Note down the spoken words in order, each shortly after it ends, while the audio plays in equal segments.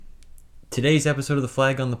Today's episode of the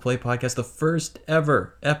Flag on the Play podcast, the first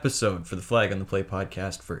ever episode for the Flag on the Play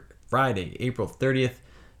podcast for Friday, April 30th,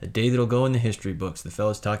 a day that'll go in the history books. The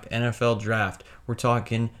fellas talked NFL draft. We're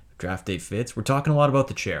talking draft day fits. We're talking a lot about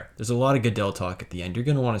the chair. There's a lot of Goddell talk at the end. You're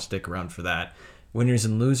going to want to stick around for that. Winners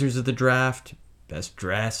and losers of the draft, best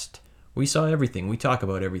dressed. We saw everything. We talk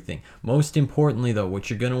about everything. Most importantly, though, what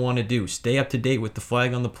you're going to want to do, stay up to date with the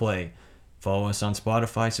Flag on the Play. Follow us on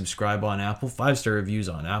Spotify, subscribe on Apple, 5-star reviews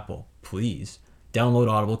on Apple, please. Download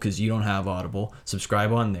Audible because you don't have Audible.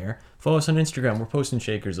 Subscribe on there. Follow us on Instagram. We're posting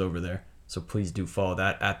shakers over there. So please do follow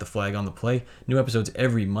that at the Flag on the Play. New episodes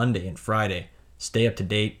every Monday and Friday. Stay up to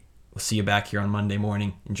date. We'll see you back here on Monday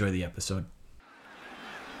morning. Enjoy the episode.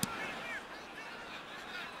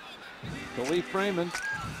 Khalif Raymond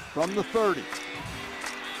from the 30.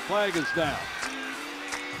 Flag is down.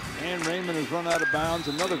 And Raymond has run out of bounds.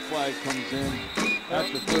 Another flag comes in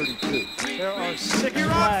at the 32. There are 6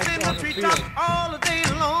 flags on the field. All the day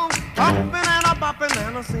long, hopping and a bopping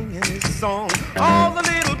and a singing his song. All the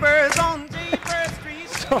little birds on Jaybird Street.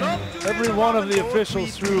 So every one of the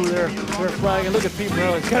officials threw their flag. And look at Pete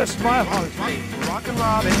Morelli. He's got a smile on his face. Rockin'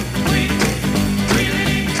 Robin.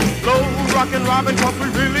 Slow rockin' Robin, 'cause we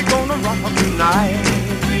really gonna rock tonight.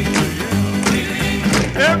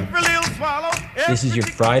 Every little swallow. This is your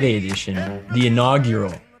Friday edition, the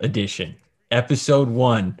inaugural edition, episode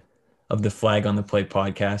 1 of the Flag on the Play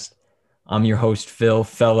podcast. I'm your host, Phil.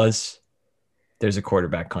 Fellas, there's a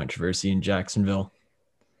quarterback controversy in Jacksonville.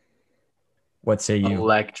 What say you?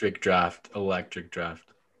 Electric draft.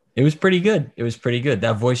 It was pretty good.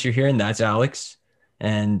 That voice you're hearing, that's Aleks.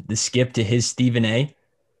 And the skip to his Stephen A.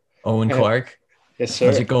 Owen Clark. Yes, sir.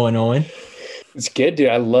 How's it going, Owen? It's good, dude.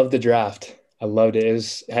 I love the draft. I loved it.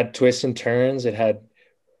 It had twists and turns. It had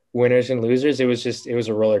winners and losers. It was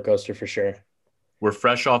a roller coaster for sure. We're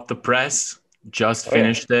fresh off the press. Just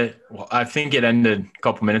finished it. Well, I think it ended a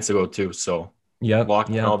couple minutes ago too. So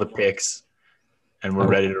locked in all the picks, and we're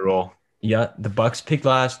ready to roll. Yeah, the Bucks picked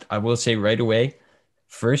last. I will say right away,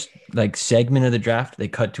 first segment of the draft, they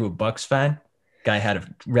cut to a Bucks fan. Guy had a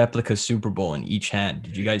replica Super Bowl in each hand.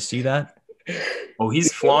 Did you guys see that? Oh,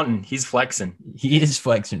 he's flaunting. He's flexing. He is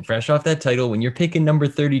flexing. Fresh off that title, when you're picking number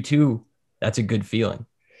 32, that's a good feeling.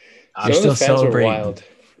 You're still celebrating. Wild.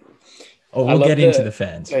 Oh, we'll get into the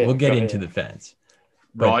fans. We'll get into the fans.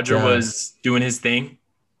 Roger was doing his thing.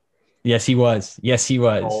 Yes, he was.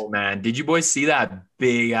 Oh, man. Did you boys see that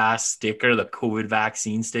big-ass sticker, the COVID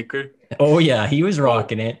vaccine sticker? Oh, yeah. He was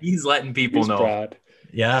rocking it. He's letting people know. Proud.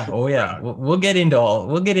 Yeah. Oh, yeah. We'll get into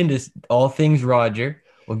all things Roger.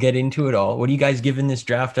 We'll get into it all. What are you guys giving this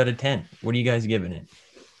draft out of 10? What are you guys giving it?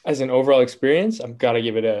 As an overall experience, I gotta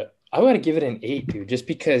give it an 8, dude, just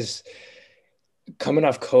because coming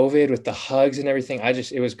off COVID with the hugs and everything,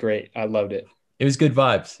 it was great. I loved it. It was good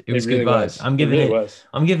vibes. It was really good vibes. Was.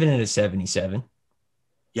 I'm giving it a 77.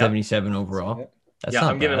 Yep. 77 overall.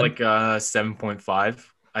 I'm giving it like a 7.5.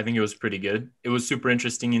 I think it was pretty good. It was super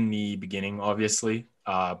interesting in the beginning, obviously,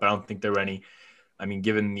 but I don't think there were any. I mean,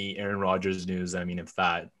 given the Aaron Rodgers news, I mean, if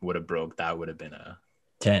that would have broke, that would have been a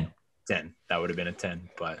 10. That would have been a 10,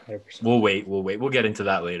 but 100%. We'll wait. We'll get into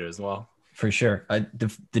that later as well. For sure.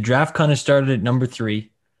 The draft kind of started at number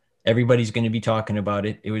 3. Everybody's going to be talking about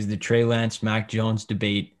it. It was the Trey Lance, Mac Jones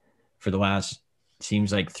debate for the last,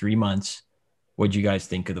 seems like 3 months. What'd you guys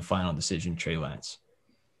think of the final decision, Trey Lance?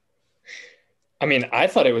 I mean, I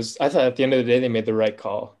thought at the end of the day, they made the right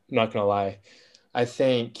call. I'm not going to lie. I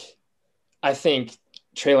think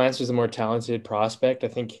Trey Lance was a more talented prospect. I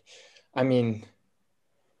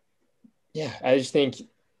just think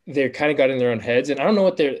they kind of got in their own heads, and I don't know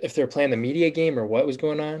if they're playing the media game or what was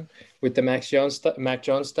going on with the Mac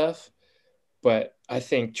Jones stuff. But I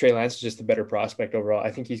think Trey Lance is just a better prospect overall. I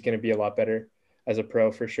think he's going to be a lot better as a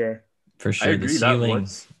pro for sure. For sure. I agree. Go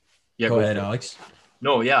ahead, Aleks.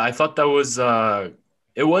 No, yeah, I thought that was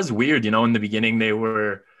it was weird. In the beginning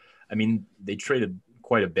they traded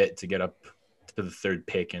quite a bit to get up to the 3rd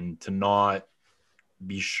pick, and to not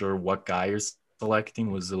be sure what guy you're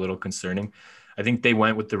selecting was a little concerning. I think they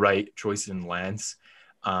went with the right choice in Lance.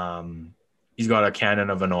 He's got a cannon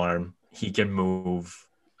of an arm. He can move,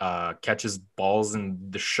 catches balls in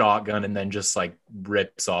the shotgun, and then just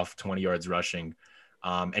rips off 20 yards rushing.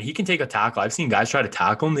 And he can take a tackle. I've seen guys try to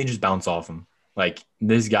tackle him. They just bounce off him.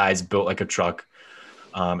 This guy's built like a truck.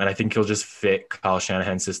 And I think he'll just fit Kyle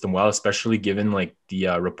Shanahan's system well, especially given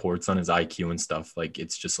the reports on his IQ and stuff.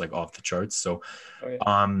 It's just off the charts. So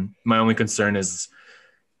my only concern is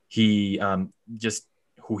he just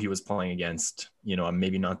who he was playing against.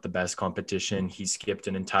 Maybe not the best competition. He skipped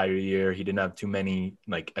an entire year. He didn't have too many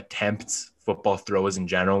like attempts, football throws in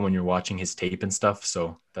general when you're watching his tape and stuff.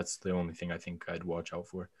 So that's the only thing I think I'd watch out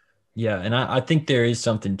for. Yeah, and I think there is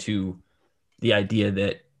something to the idea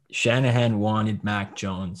that Shanahan wanted Mac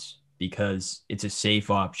Jones because it's a safe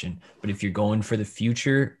option. But if you're going for the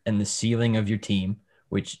future and the ceiling of your team,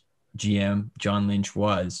 which GM John Lynch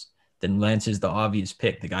was, then Lance is the obvious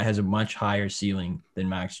pick. The guy has a much higher ceiling than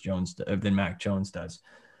Mac Jones does.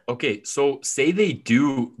 Okay, so say they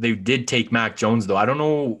did take Mac Jones though. I don't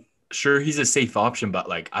know. Sure, he's a safe option, but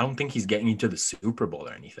like I don't think he's getting you to the Super Bowl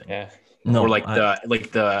or anything. Yeah. No, or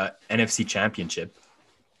the NFC Championship.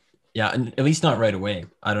 Yeah, and at least not right away.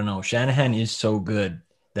 I don't know. Shanahan is so good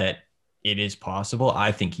that it is possible.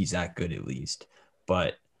 I think he's that good at least.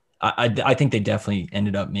 But I think they definitely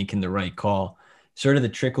ended up making the right call. Sort of the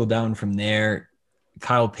trickle down from there.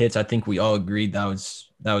 Kyle Pitts, I think we all agreed that was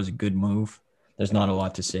a good move. There's not a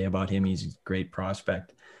lot to say about him. He's a great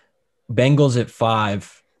prospect. Bengals at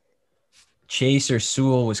 5. Chase or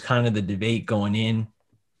Sewell was kind of the debate going in.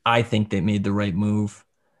 I think they made the right move.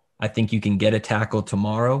 I think you can get a tackle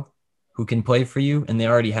tomorrow who can play for you, and they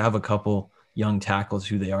already have a couple young tackles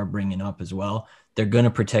who they are bringing up as well. They're going to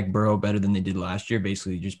protect Burrow better than they did last year,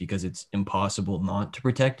 basically just because it's impossible not to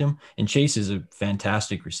protect him. And Chase is a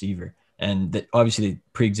fantastic receiver, and obviously the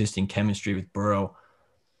pre-existing chemistry with Burrow.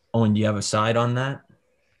 Owen, do you have a side on that?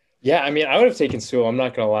 Yeah, I mean, I would have taken Sewell. I'm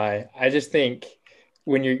not going to lie. I just think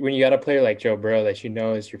when you got a player like Joe Burrow that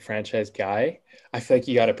is your franchise guy, I feel like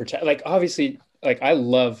you got to protect. Like, obviously, like I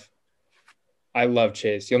love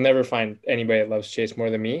Chase. You'll never find anybody that loves Chase more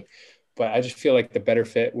than me, but I just feel like the better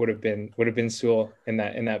fit would have been Sewell in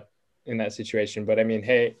that situation. But I mean,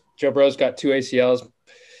 hey, Joe Burrow's got 2 ACLs,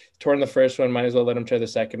 torn the first one. Might as well let him tear the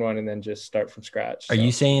second one and then just start from scratch. Are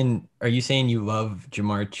you saying you love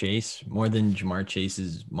Jamar Chase more than Jamar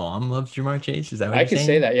Chase's mom loves Jamar Chase? Is that what I you're could saying?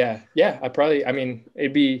 say that? Yeah. I mean,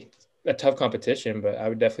 it'd be a tough competition, but I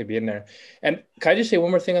would definitely be in there. And can I just say one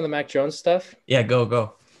more thing on the Mac Jones stuff? Yeah,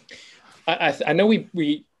 go. I know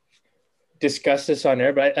we discussed this on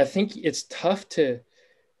air, but I think it's tough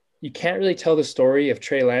you can't really tell the story of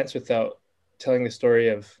Trey Lance without telling the story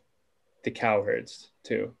of the Cowherds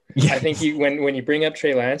too. Yeah. I think when you bring up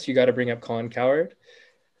Trey Lance, you got to bring up Colin Cowherd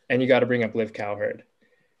and you got to bring up Liv Cowherd.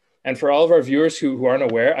 And for all of our viewers who aren't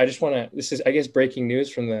aware, this is, I guess, breaking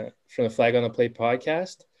news from the Flag on the Play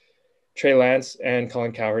podcast. Trey Lance and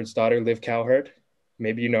Colin Cowherd's daughter, Liv Cowherd,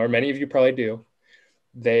 maybe you know her, many of you probably do,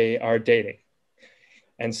 they are dating.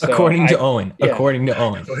 And so according to Owen, according to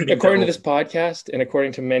this podcast and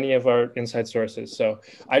according to many of our inside sources. So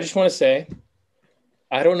I just want to say,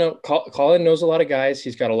 I don't know, Colin knows a lot of guys.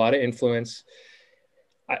 He's got a lot of influence.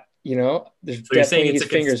 There's so you're saying his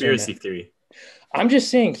it's a conspiracy theory. I'm just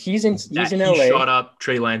saying he's in LA. He shot up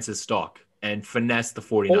Trey Lance's stock and finessed the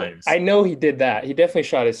 49ers. I know he did that. He definitely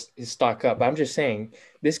shot his stock up. But I'm just saying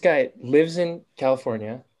this guy lives in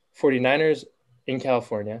California, 49ers in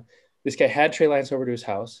California. This guy had Trey Lance over to his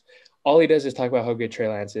house. All he does is talk about how good Trey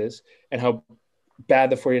Lance is and how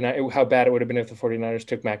bad it would have been if the 49ers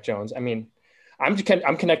took Mac Jones. I mean, I'm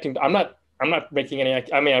connecting. I'm not making any.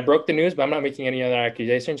 I mean, I broke the news, but I'm not making any other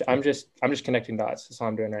accusations. I'm just connecting dots. That's all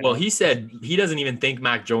I'm doing right now. Well, he said he doesn't even think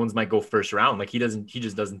Mac Jones might go first round. Like he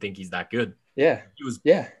just doesn't think he's that good. Yeah, he was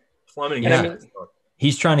plummeting. Yeah. I mean,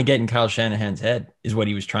 he's trying to get in Kyle Shanahan's head is what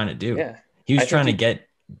he was trying to do. Yeah, he was trying to get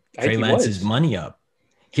Trey Lance's money up.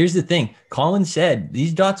 Here's the thing. Colin said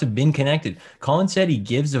these dots have been connected. Colin said he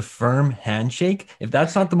gives a firm handshake. If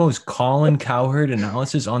that's not the most Colin Cowherd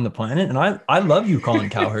analysis on the planet, and I love you, Colin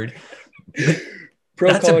Cowherd.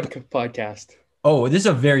 Pro Colin podcast. Oh, this is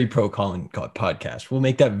a very pro Colin podcast. We'll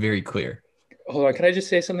make that very clear. Hold on. Can I just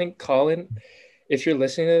say something, Colin? If you're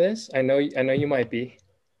listening to this, I know you might be.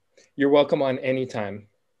 You're welcome on anytime.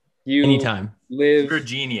 Anytime. You're a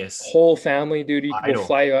genius. Whole family, dude. We'll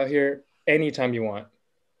fly you out here anytime you want.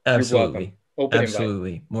 Absolutely.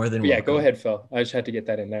 Absolutely. Invite. More than welcome. Yeah, go ahead, Phil. I just had to get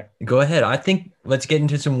that in there. Go ahead. I think let's get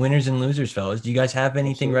into some winners and losers, fellas. Do you guys have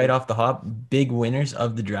anything right off the hop? Big winners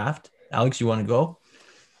of the draft? Aleks, you want to go?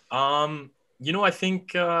 I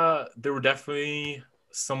think there were definitely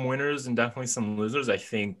some winners and definitely some losers. I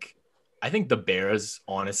think the Bears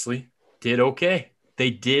honestly did okay. They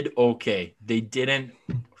did okay. They didn't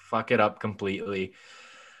fuck it up completely.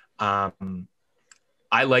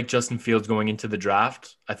 I like Justin Fields going into the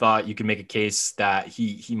draft. I thought you could make a case that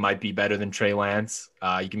he might be better than Trey Lance.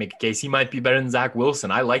 You can make a case he might be better than Zach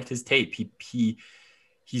Wilson. I liked his tape. He's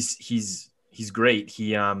great.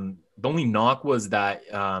 The only knock was that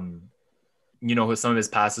some of his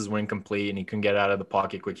passes were incomplete and he couldn't get out of the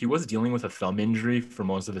pocket quick. He was dealing with a thumb injury for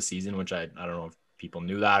most of the season, which I don't know if people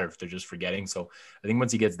knew that or if they're just forgetting. So I think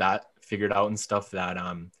once he gets that figured out and stuff, that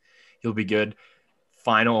he'll be good.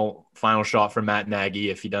 Final shot for Matt Nagy.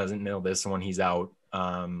 If he doesn't nail this one, he's out.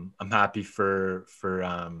 I'm happy for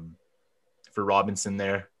Robinson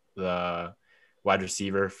there. The wide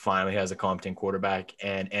receiver finally has a competent quarterback,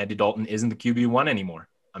 and Andy Dalton isn't the QB1 anymore.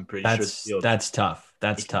 I'm pretty sure that's tough.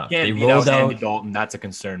 That's tough. They rolled out Andy Dalton. That's a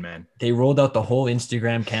concern, man. They rolled out the whole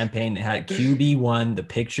Instagram campaign. They had QB1, the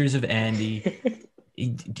pictures of Andy.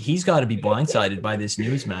 He's got to be blindsided by this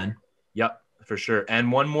news, man. Yep, for sure.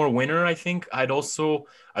 And one more winner, I think I'd also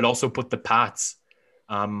put the Pats.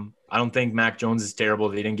 I don't think Mac Jones is terrible.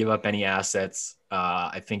 They didn't give up any assets.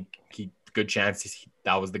 I think good chance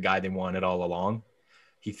that was the guy they wanted all along.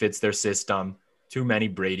 He fits their system. Too many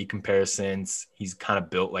Brady comparisons. He's kind of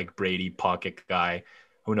built like Brady, pocket guy.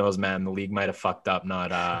 Who knows, man? The league might have fucked up. They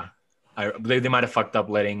might have fucked up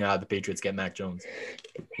letting the Patriots get Mac Jones.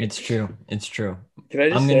 It's true. Can I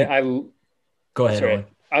just say go ahead. Sorry.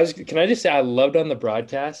 Can I just say I loved on the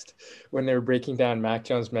broadcast when they were breaking down Mac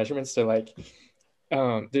Jones' measurements. They're like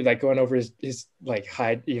going over his like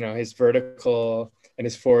height, his vertical and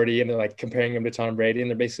his 40, and they're like comparing him to Tom Brady,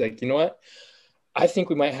 and they're basically like, you know what? I think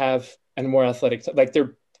we might have a more athletic, like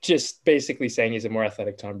they're just basically saying he's a more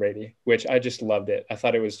athletic Tom Brady, which I just loved it. I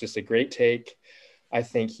thought it was just a great take. I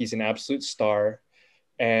think he's an absolute star,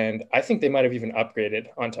 and I think they might have even upgraded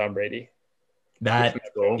on Tom Brady. That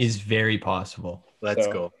is very possible. Let's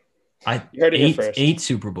go. You heard it here first. 8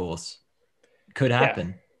 Super Bowls could happen.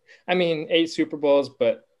 Yeah. I mean, 8 Super Bowls,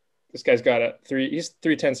 but this guy's got he's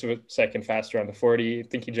 0.3 of a second faster on the 40. I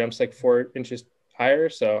think he jumps like 4 inches higher.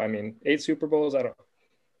 So, I mean, 8 Super Bowls, I don't know.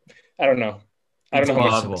 I don't know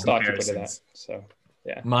how much stock to put to that. So,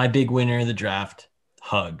 yeah. My big winner of the draft,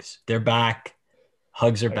 Hugs. They're back.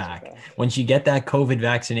 Hugs are back. Once you get that COVID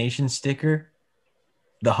vaccination sticker,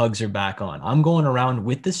 the Hugs are back on. I'm going around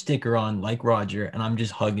with the sticker on like Roger, and I'm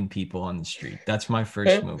just hugging people on the street. That's my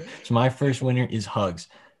first move. So my first winner is Hugs.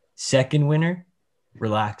 Second winner,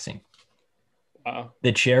 relaxing. Wow.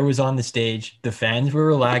 The chair was on the stage. The fans were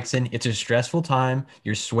relaxing. It's a stressful time.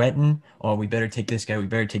 You're sweating. Oh, we better take this guy. We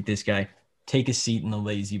better take this guy. Take a seat in the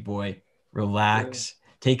lazy boy. Relax. Yeah.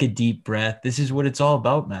 Take a deep breath. This is what it's all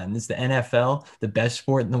about, man. This is the NFL, the best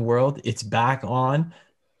sport in the world. It's back on.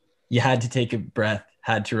 You had to take a breath,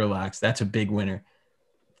 had to relax. That's a big winner.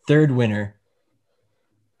 Third winner,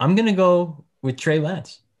 I'm going to go with Trey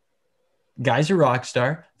Lance. Guy's a rock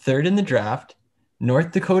star. Third in the draft.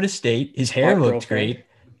 North Dakota State. His hair looked great.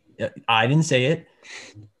 I didn't say it.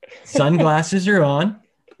 Sunglasses are on.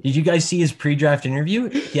 Did you guys see his pre-draft interview?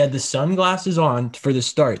 He had the sunglasses on for the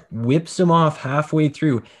start, whips them off halfway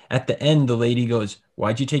through. At the end, the lady goes,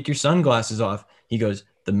 "Why'd you take your sunglasses off?" He goes,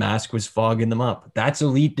 "The mask was fogging them up." That's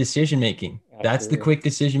elite decision-making. That's the quick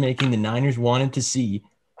decision-making the Niners wanted to see.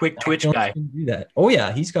 Quick twitch guy. Do that. Oh,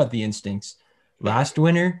 yeah, he's got the instincts. Last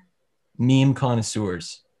winner, meme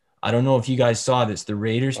connoisseurs. I don't know if you guys saw this. The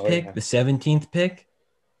Raiders pick, the 17th pick,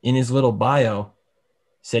 in his little bio,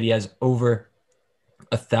 said he has over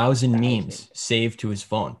 1,000 memes saved to his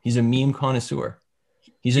phone. He's a meme connoisseur.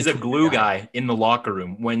 He's a glue guy in the locker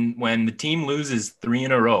room. When the team loses 3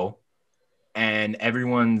 in a row and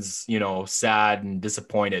everyone's, sad and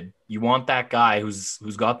disappointed, you want that guy who's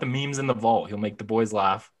got the memes in the vault. He'll make the boys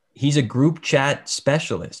laugh. He's a group chat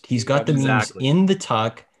specialist. He's got the memes in the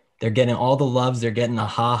tuck. They're getting all the loves. They're getting the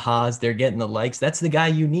ha-has. They're getting the likes. That's the guy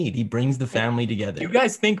you need. He brings the family together. You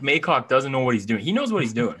guys think Maycock doesn't know what he's doing? He knows what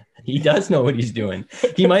he's doing. He does know what he's doing.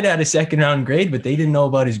 He might have had a second-round grade, but they didn't know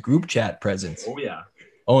about his group chat presence. Oh, yeah.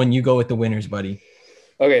 Owen, you go with the winners, buddy.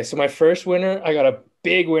 Okay, so my first winner, I got a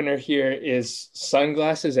big winner here, is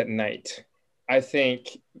sunglasses at night. I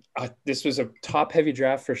think this was a top-heavy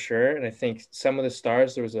draft for sure, and I think some of the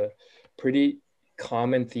stars, there was a pretty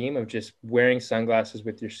common theme of just wearing sunglasses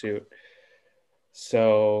with your suit.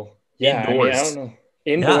 So yeah, indoors. I don't know.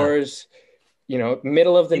 Indoors,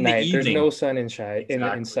 middle of the night. There's no sun in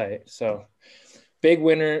sight. So big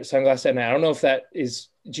winner, sunglasses at night. I don't know if that is,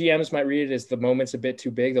 GMs might read it as the moment's a bit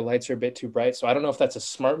too big, the lights are a bit too bright. So I don't know if that's a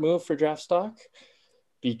smart move for draft stock,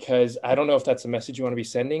 because I don't know if that's a message you want to be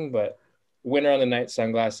sending, but winner on the night,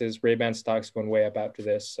 sunglasses. Ray-Ban stock's going way up after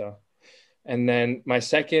this. So, and then my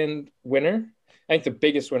second winner, I think the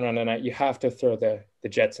biggest winner on the night, you have to throw the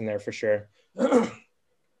Jets in there for sure. I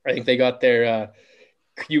think they got their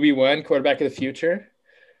QB1, quarterback of the future.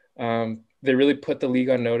 They really put the league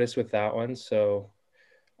on notice with that one. So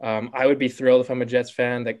I would be thrilled if I'm a Jets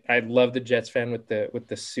fan. I love the Jets fan with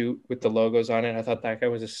the suit with the logos on it. I thought that guy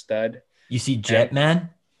was a stud. You see Jetman?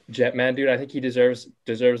 Jetman dude. I think he deserves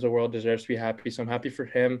the world, deserves to be happy. So I'm happy for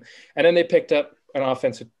him. And then they picked up an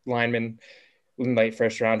offensive lineman in late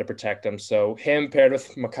first round to protect him. So him paired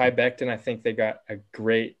with Mekhi Becton, I think they got a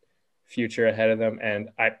great future ahead of them. And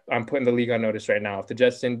I'm putting the league on notice right now. If the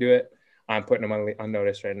Jets didn't do it, I'm putting them on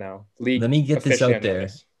notice right now. League. Let me get this officially out on there.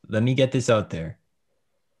 notice. Let me get this out there.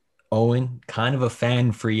 Owen, kind of a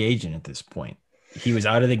fan free agent at this point. He was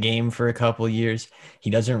out of the game for a couple of years. He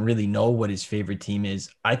doesn't really know what his favorite team is.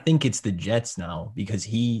 I think it's the Jets now because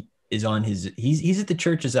he is on he's at the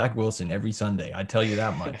church of Zach Wilson every Sunday. I tell you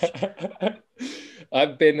that much.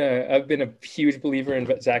 I've been a huge believer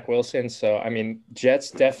in Zach Wilson. So I mean,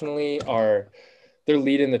 Jets definitely they're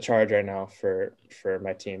leading the charge right now for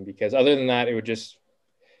my team, because other than that, it would just,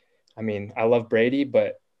 I mean, I love Brady,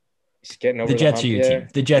 but he's getting over the Jets hump are your there. team.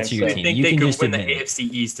 The Jets are your I team. think You they can could just win the admit it. AFC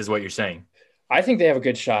East, is what you're saying. I think they have a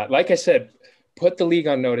good shot. Like I said, put the league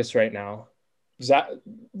on notice right now.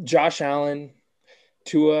 Josh Allen,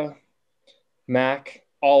 Tua, Mac,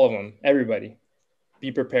 all of them, everybody,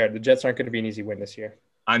 be prepared. The Jets aren't going to be an easy win this year.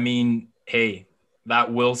 I mean, hey,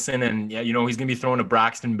 that Wilson, and yeah, he's going to be throwing to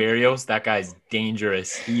Braxton Berrios. That guy's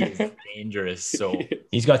dangerous. He is dangerous. So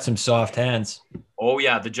He's got some soft hands. oh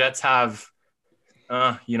yeah, the Jets have,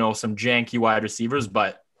 some janky wide receivers,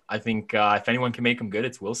 but I think if anyone can make them good,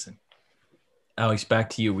 it's Wilson. Alex, back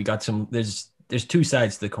to you. We got some. There's two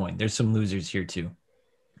sides to the coin. There's some losers here too.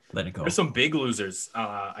 Let it go. There's some big losers.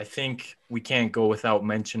 I think we can't go without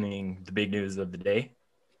mentioning the big news of the day.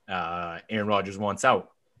 Aaron Rodgers wants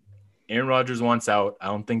out. Aaron Rodgers wants out. I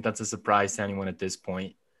don't think that's a surprise to anyone at this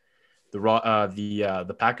point.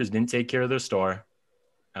 The Packers didn't take care of their star,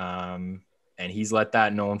 and he's let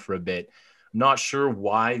that known for a bit. I'm not sure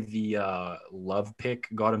why the Love pick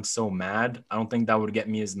got him so mad. I don't think that would get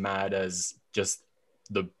me as mad as just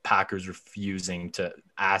the Packers refusing to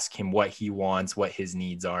ask him what he wants, what his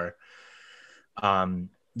needs are.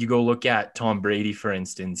 You go look at Tom Brady, for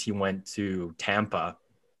instance. He went to Tampa,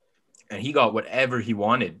 and he got whatever he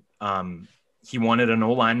wanted. He wanted an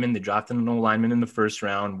O-lineman. They drafted an O-lineman in the first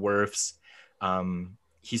round, Wirfs.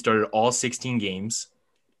 He started all 16 games.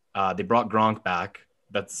 They brought Gronk back.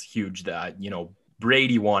 That's huge that,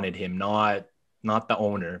 Brady wanted him, not the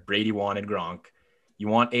owner. Brady wanted Gronk. You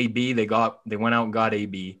want AB? They went out and got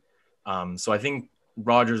AB. So I think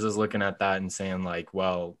Rodgers is looking at that and saying like,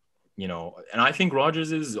 well, and I think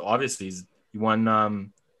Rodgers is obviously he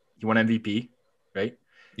won MVP, right?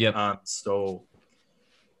 Yep. So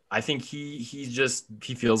I think he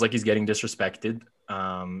feels like he's getting disrespected.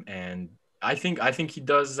 And I think he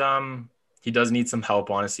does need some help,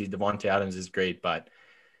 honestly. Devontae Adams is great, but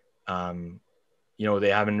they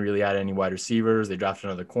haven't really had any wide receivers. They drafted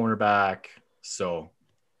another cornerback. So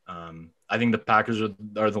I think the Packers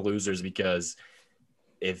are the losers, because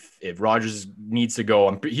if Rodgers needs to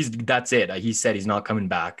go, that's it. He said he's not coming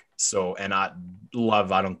back. So, and I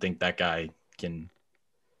don't think that guy can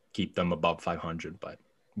keep them above 500, but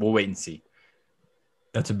we'll wait and see.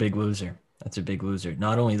 That's a big loser.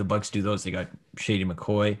 Not only the Bucs do those, they got Shady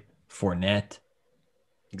McCoy, Fournette.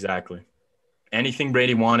 Exactly. Anything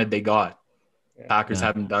Brady wanted, they got. Packers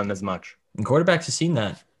haven't done as much. And quarterbacks have seen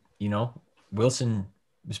that. Wilson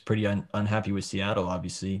was pretty unhappy with Seattle,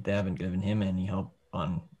 obviously. They haven't given him any help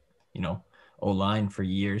on, O-line for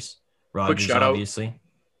years. Rodgers, obviously.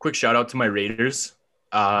 Quick shout out to my Raiders.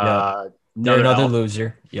 They're another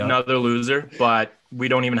loser. Yeah. Another loser, but we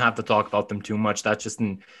don't even have to talk about them too much. That's just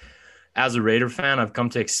as a Raider fan, I've come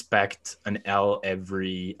to expect an L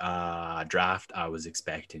every draft. I was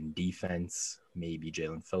expecting defense, maybe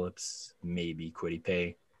Jalen Phillips, maybe Kwity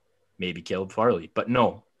Paye, maybe Caleb Farley. But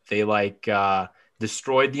no, they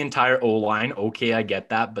destroyed the entire O-line. Okay, I get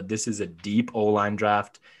that, but this is a deep O-line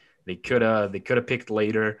draft. They could have picked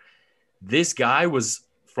later. This guy was,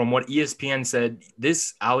 from what ESPN said,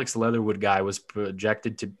 this Alex Leatherwood guy was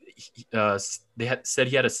projected to they had said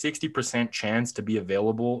he had a 60% chance to be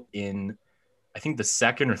available in, I think, the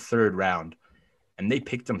second or third round, and they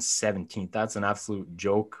picked him 17th. That's an absolute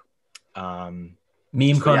joke.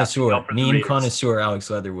 Meme connoisseur, Alex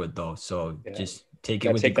Leatherwood, though. So just take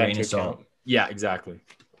it with a grain of salt. Yeah, exactly.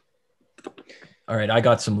 All right, I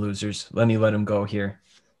got some losers. Let them go here.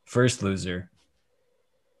 First loser,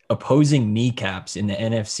 opposing kneecaps in the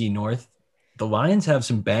NFC North. The Lions have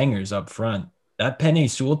some bangers up front. That Penei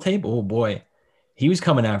Sewell tape, oh boy, he was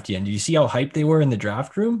coming after you. And did you see how hyped they were in the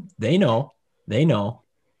draft room? They know.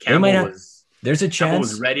 Campbell there's a chance. Campbell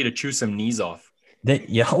was ready to chew some knees off.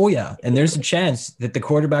 And there's a chance that the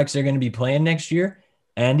quarterbacks they're going to be playing next year,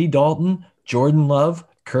 Andy Dalton, Jordan Love,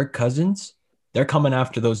 Kirk Cousins, they're coming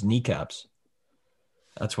after those kneecaps.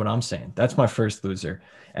 That's what I'm saying. That's my first loser.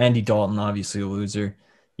 Andy Dalton, obviously a loser.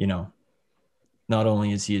 not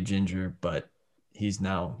only is he a ginger, but he's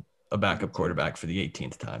now a backup quarterback for the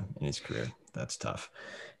 18th time in his career. That's tough.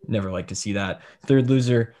 Never like to see that. Third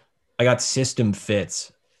loser, I got system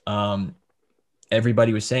fits.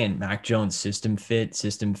 Everybody was saying Mac Jones, system fit,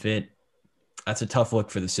 system fit. That's a tough look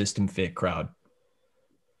for the system fit crowd.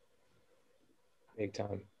 Big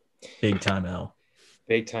time. Big time, L.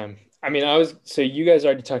 Big time. I mean, so you guys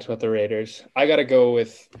already talked about the Raiders. I got to go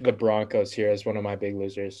with the Broncos here as one of my big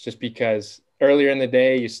losers, just because earlier in the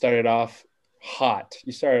day, you started off hot.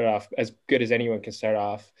 You started off as good as anyone can start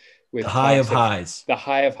off with the high of highs. The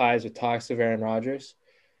high of highs with talks of Aaron Rodgers,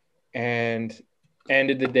 and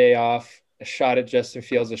ended the day off a shot at Justin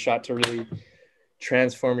Fields, a shot to really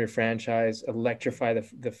transform your franchise, electrify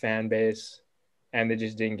the fan base, and they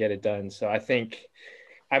just didn't get it done. So I think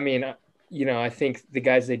the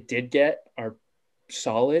guys they did get are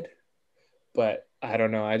solid, but I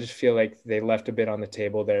don't know. I just feel like they left a bit on the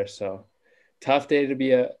table there. So tough day to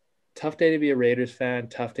be a Raiders fan,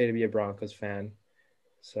 tough day to be a Broncos fan.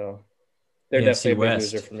 So they're definitely a big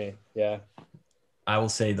loser for me. Yeah. I will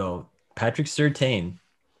say though, Patrick Surtain,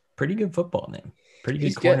 pretty good football name, pretty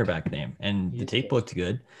good cornerback name, and the tape looked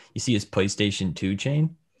good. You see his PlayStation 2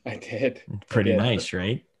 chain? I did. Pretty nice,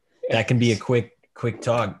 right? That can be a quick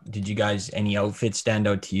talk. Did you guys, any outfits stand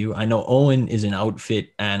out to you? I know Owen is an outfit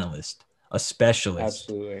analyst, a specialist.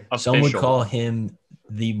 Absolutely. Some would call him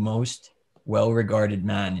the most well-regarded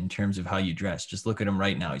man in terms of how you dress. Just look at him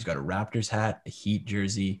right now. He's got a Raptors hat, a Heat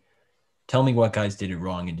jersey. Tell me what guys did it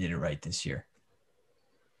wrong and did it right this year.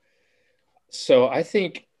 So I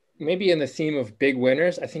think maybe in the theme of big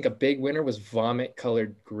winners, I think a big winner was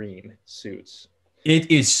vomit-colored green suits.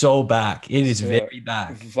 It is so back. It is very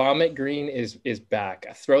back. Vomit green is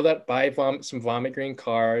back. Throw that, buy some vomit green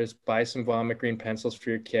cars, buy some vomit green pencils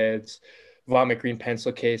for your kids, vomit green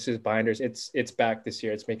pencil cases, binders. It's back this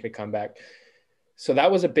year. It's making a comeback. So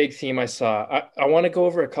that was a big theme I saw. I want to go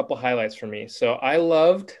over a couple highlights for me. So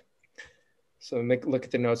look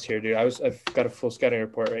at the notes here, dude. I've got a full scouting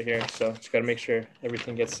report right here. So just got to make sure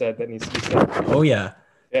everything gets said that needs to be said. Oh yeah.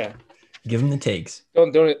 Yeah. Give them the takes.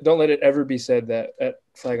 Don't let it ever be said that at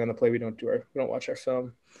Flag on the Play we don't watch our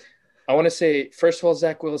film. I want to say, first of all,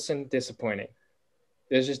 Zach Wilson, disappointing.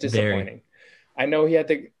 It was just disappointing. Very. I know he had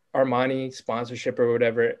the Armani sponsorship or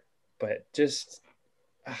whatever, but just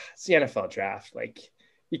it's the NFL draft. Like,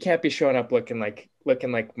 you can't be showing up looking like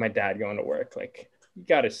my dad going to work. Like, you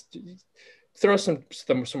got to throw some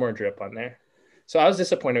more drip on there. So I was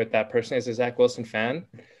disappointed with that personally as a Zach Wilson fan.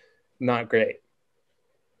 Not great.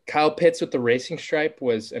 Kyle Pitts with the racing stripe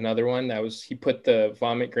was another one. He put the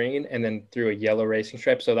vomit green and then threw a yellow racing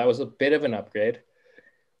stripe. So that was a bit of an upgrade.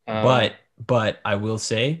 But I will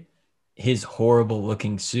say his horrible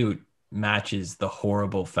looking suit matches the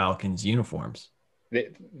horrible Falcons uniforms.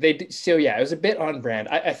 It was a bit on brand.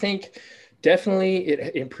 I think definitely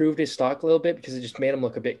it improved his stock a little bit because it just made him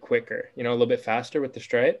look a bit quicker, a little bit faster with the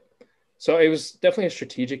stripe. So it was definitely a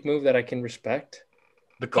strategic move that I can respect.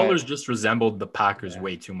 The colors just resembled the Packers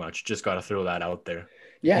way too much. Just got to throw that out there.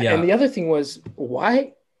 Yeah. And the other thing was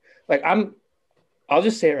why, I'll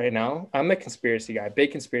just say it right now. I'm a conspiracy guy,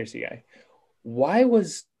 big conspiracy guy. Why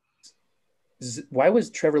was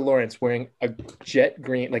Trevor Lawrence wearing a jet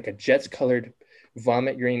green, like a Jets colored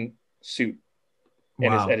vomit green suit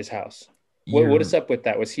at his house? What is up with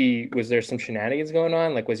that? Was there some shenanigans going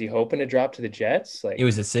on? Like, was he hoping to drop to the Jets? Like, it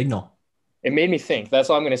was a signal. It made me think. That's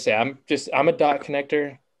all I'm going to say. I'm a dot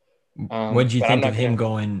connector. What did you think of him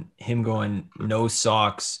going no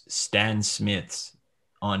socks, Stan Smiths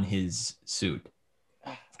on his suit,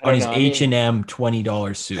 on his H&M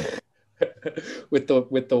 $20 suit with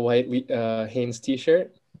the white Hanes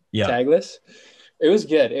t-shirt, tagless? It was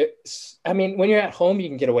good. When you're at home, you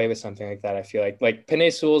can get away with something like that. I feel like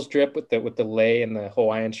Penei Sewell's drip with the lei and the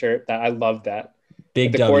Hawaiian shirt. That I love that.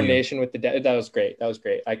 Big the coordination with that was great.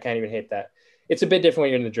 I can't even hate that. It's a bit different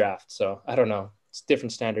when you're in the draft, so I don't know. It's a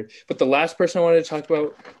different standard. But the last person I wanted to talk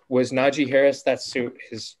about was Najee Harris. That suit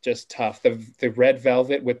is just tough. The red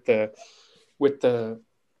velvet with the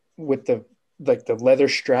leather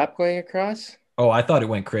strap going across. Oh, I thought it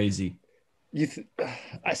went crazy.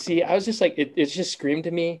 I see. I was just like, it just screamed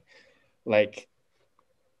to me like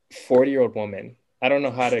 40-year-old woman. I don't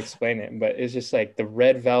know how to explain it, but it's just like the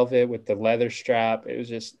red velvet with the leather strap.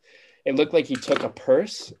 It looked like he took a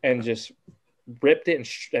purse and just ripped it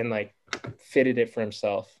and like fitted it for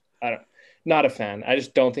himself. Not a fan. I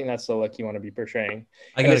just don't think that's the look you want to be portraying.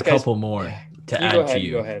 I got a couple more to add to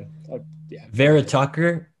you. Go ahead. Vera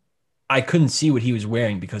Tucker, I couldn't see what he was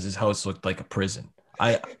wearing because his house looked like a prison.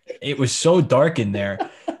 It was so dark in there.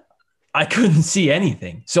 I couldn't see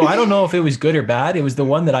anything. So I don't know if it was good or bad. It was the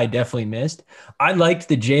one that I definitely missed. I liked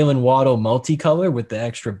the Jalen Waddle multicolor with the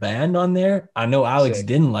extra band on there. I know Alex Sick.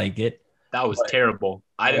 didn't like it. That was terrible.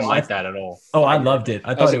 I didn't like that at all. Oh, I loved it.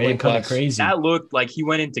 I That was thought it an went kind A+. of crazy. That looked like he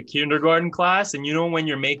went into kindergarten class, and you know when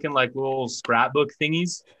you're making like little scrapbook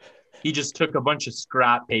thingies, he just took a bunch of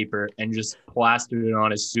scrap paper and just plastered it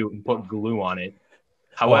on his suit and put glue on it.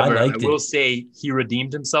 However, I will say he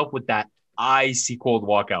redeemed himself with that icy cold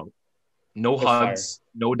walkout. No hugs,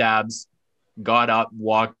 no dabs. Got up,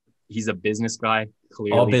 walked. He's a business guy,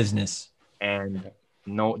 clearly. All business. And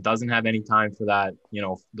doesn't have any time for that,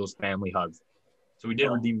 those family hugs. So he did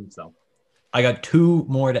redeem himself. I got two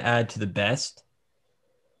more to add to the best.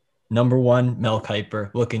 Number one, Mel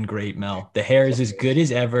Kiper, looking great, Mel. The hair is as good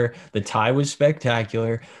as ever. The tie was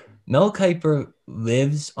spectacular. Mel Kiper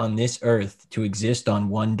lives on this earth to exist on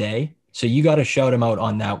one day. So you got to shout him out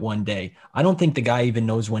on that one day. I don't think the guy even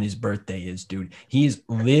knows when his birthday is, dude. He's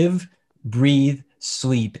live, breathe,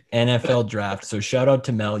 sleep NFL draft. So shout out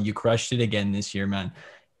to Mel. You crushed it again this year, man.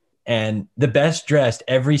 And the best dressed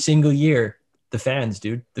every single year, the fans,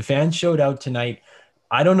 dude. The fans showed out tonight.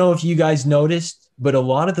 I don't know if you guys noticed, but a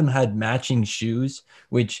lot of them had matching shoes,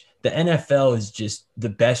 which the NFL is just the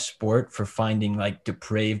best sport for finding like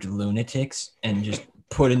depraved lunatics and just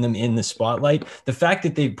putting them in the spotlight. The fact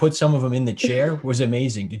that they put some of them in the chair was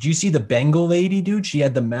amazing. Did you see the Bengal lady, dude? She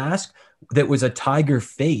had the mask that was a tiger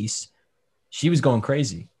face. She was going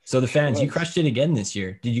crazy. So the fans, you crushed it again this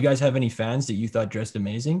year. Did you guys have any fans that you thought dressed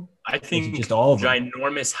amazing? I think just all of them?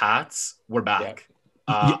 Ginormous hats were back.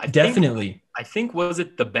 Yeah, definitely. I think was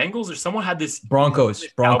it the Bengals or someone had this Broncos,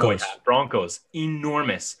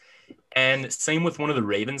 enormous. And same with one of the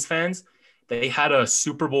Ravens fans. They had a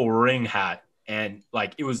Super Bowl ring hat. And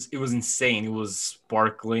like it was insane. It was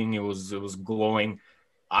sparkling. It was glowing.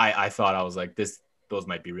 I thought, I was like, those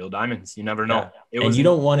might be real diamonds. You never know. Yeah. And you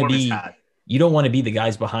don't want to be the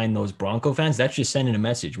guys behind those Bronco fans. That's just sending a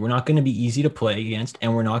message. We're not going to be easy to play against,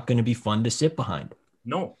 and we're not going to be fun to sit behind.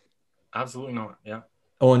 No, absolutely not. Yeah.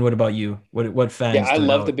 Owen, what about you? What fans? Yeah, I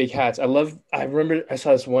love the big hats. I remember I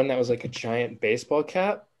saw this one that was like a giant baseball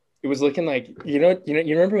cap. It was looking like you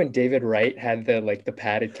remember when David Wright had the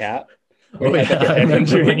padded cap? Oh, yeah, I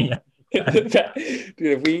remember when,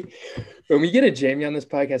 Dude, when we get a Jamie on this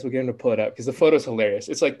podcast, we'll get him to pull it up because the photo's hilarious.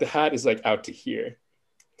 It's like the hat is like out to here.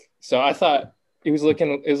 So I thought it was like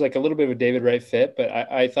a little bit of a David Wright fit, but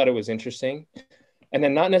I thought it was interesting. And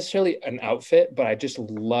then not necessarily an outfit, but I just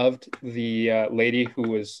loved the lady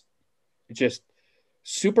who was just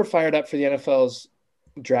super fired up for the NFL's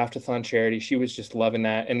draft-a-thon charity. She was just loving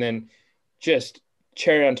that. And then just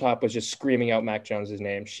cherry on top was just screaming out Mac Jones's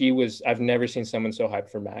name. I've never seen someone so hyped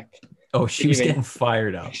for Mac. Oh, she was getting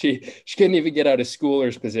fired up. She couldn't even get out of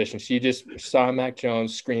schooler's position. She just saw Mac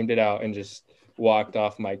Jones, screamed it out, and just walked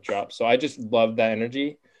off, mic drop. So I just loved that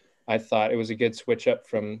energy. I thought it was a good switch up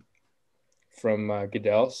from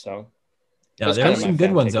Goodell. So yeah, there were some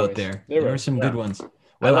good ones out there. There were some good ones.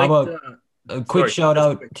 Well, how about a quick shout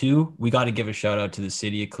out too? We got to give a shout out to the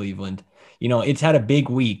city of Cleveland. It's had a big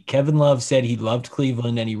week. Kevin Love said he loved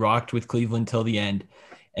Cleveland and he rocked with Cleveland till the end.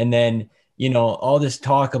 And then, all this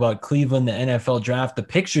talk about Cleveland, the NFL draft, the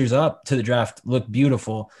pictures up to the draft look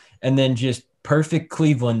beautiful. And then just perfect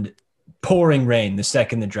Cleveland, pouring rain the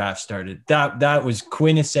second the draft started. That was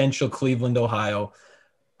quintessential Cleveland, Ohio.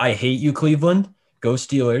 I hate you, Cleveland. Go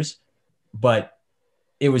Steelers. But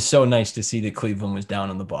it was so nice to see that Cleveland was down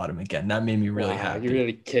on the bottom again. That made me really happy. You're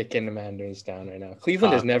really kicking the Mandarins down right now.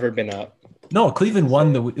 Cleveland has never been up. No, Cleveland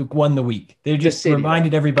won the week. They just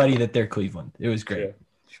reminded everybody that they're Cleveland. It was great.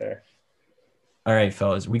 Sure. All right,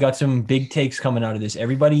 fellas. We got some big takes coming out of this.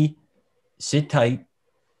 Everybody sit tight.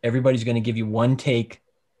 Everybody's going to give you one take,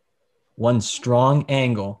 one strong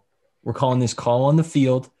angle. We're calling this Call on the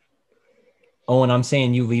Field. Owen, I'm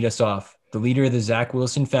saying you lead us off. The leader of the Zach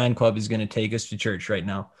Wilson fan club is going to take us to church right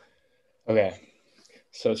now. Okay.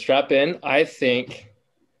 So strap in. I think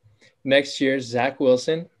next year, Zach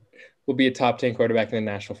Wilson will be a top 10 quarterback in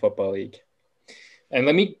the National Football League. And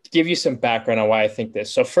let me give you some background on why I think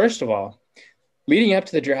this. So first of all, leading up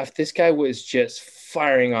to the draft, this guy was just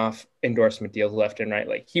firing off endorsement deals left and right.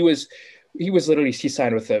 Like he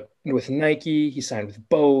signed with Nike. He signed with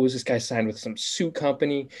Bose. This guy signed with some suit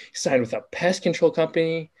company. He signed with a pest control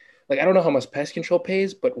company. Like, I don't know how much pest control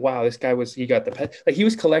pays, but wow, this guy he got the pest. Like he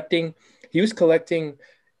was collecting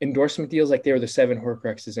endorsement deals like they were the 7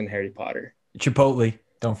 Horcruxes in Harry Potter. Chipotle.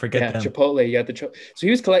 Don't forget them. Chipotle. You got so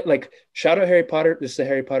he was shout out Harry Potter. This is a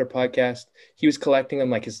Harry Potter podcast. He was collecting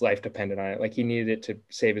them like his life depended on it. Like he needed it to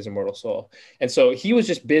save his immortal soul. And so he was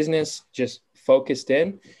just business, just focused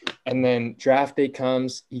in. And then draft day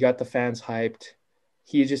comes, he got the fans hyped.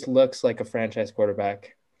 He just looks like a franchise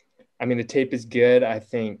quarterback. I mean, the tape is good. I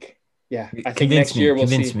think next year we'll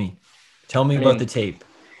see. Convince me. Tell me about the tape.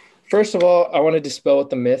 First of all, I want to dispel with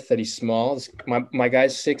the myth that he's small. My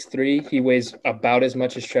guy's 6'3". He weighs about as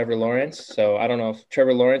much as Trevor Lawrence. So I don't know if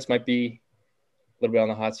Trevor Lawrence might be a little bit on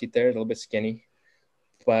the hot seat there, a little bit skinny.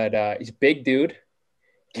 But he's a big dude,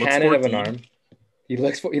 cannon of an arm. He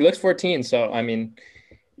looks 14. So, I mean,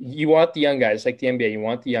 you want the young guys, like the NBA. You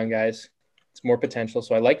want the young guys. It's more potential.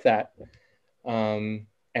 So I like that. And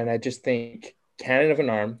I just think cannon of an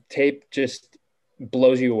arm. Tape just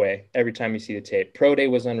blows you away every time you see the tape. Pro day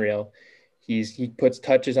was unreal. He puts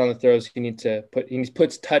touches on the throws he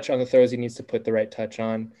puts touch on the throws he needs to put the right touch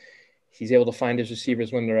on. He's able to find his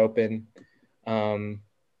receivers when they're open.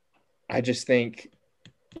 I just think,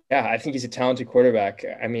 I think he's a talented quarterback.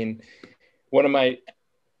 I mean, one of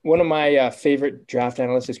my favorite draft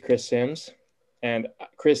analysts is Chris Sims, and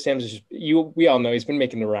Chris Sims is we all know he's been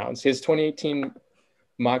making the rounds. His 2018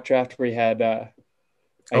 mock draft where he had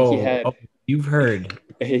you've heard.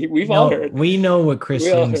 All heard. We know what Chris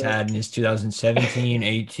Sims had in his 2017,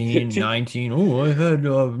 18, 19. Oh, I had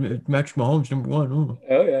Max Mahomes number 1. Ooh.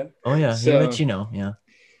 Oh yeah. So, he'll let you know. Yeah.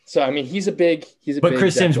 So I mean, he's a big. But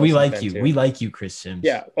Chris Sims, we like you. Too. We like you, Chris Sims.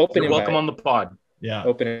 Yeah. You're welcome on the pod. Yeah.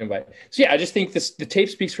 Open invite. So I just think the tape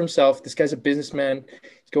speaks for himself. This guy's a businessman.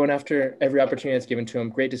 He's going after every opportunity that's given to him.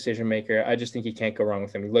 Great decision maker. I just think you can't go wrong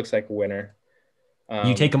with him. He looks like a winner.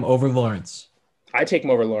 You take him over Lawrence. I take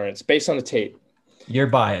him over Lawrence based on the tape. Your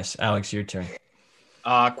bias, Alex. Your turn.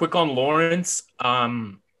 Quick on Lawrence.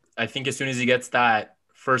 I think as soon as he gets that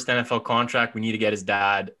first NFL contract, we need to get his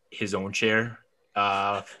dad his own chair.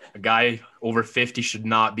 A guy over 50 should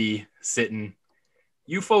not be sitting.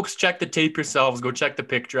 You folks check the tape yourselves. Go check the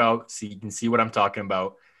picture out so you can see what I'm talking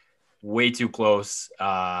about. Way too close.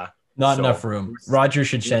 Not enough room. Roger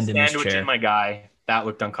should send him his chair. My guy. That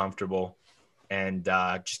looked uncomfortable. And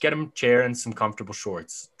just get him a chair and some comfortable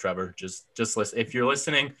shorts, Trevor. Just listen. If you're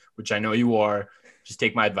listening, which I know you are, just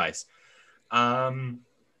take my advice.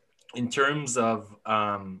 In terms of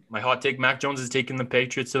my hot take, Mac Jones is taking the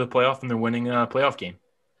Patriots to the playoff, and they're winning a playoff game.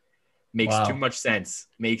 Makes too much sense.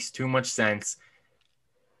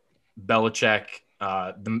 Belichick,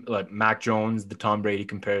 Mac Jones, the Tom Brady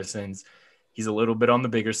comparisons. He's a little bit on the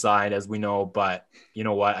bigger side, as we know, but you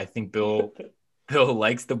know what? I think Bill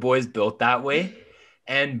likes the boys built that way.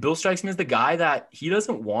 And Bill strikes me as the guy that he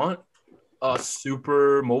doesn't want a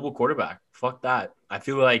super mobile quarterback. Fuck that. I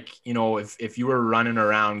feel like, if you were running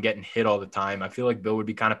around getting hit all the time, I feel like Bill would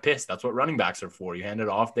be kind of pissed. That's what running backs are for. You hand it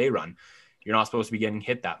off, they run. You're not supposed to be getting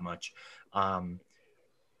hit that much.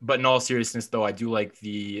 But in all seriousness, though, I do like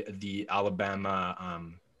the Alabama,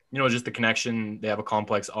 just the connection. They have a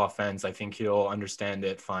complex offense. I think he'll understand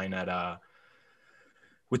it fine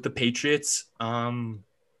with the Patriots. I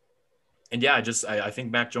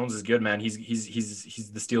think Mac Jones is good, man. He's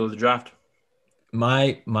the steal of the draft.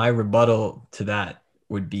 My rebuttal to that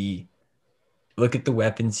would be, look at the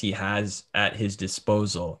weapons he has at his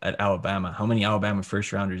disposal at Alabama. How many Alabama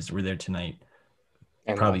first rounders were there tonight?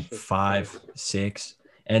 Probably 5, 6.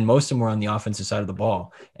 And most of them were on the offensive side of the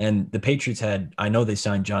ball. And the Patriots I know they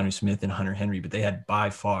signed Jonnu Smith and Hunter Henry, but they had by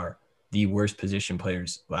far the worst position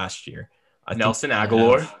players last year. Nelson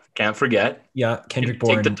Aguilar, can't forget. Yeah, Kendrick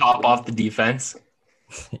Bourne. Take the top off the defense.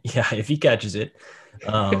 Yeah, if he catches it.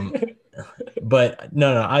 But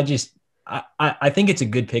no, I think it's a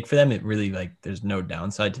good pick for them. It really, there's no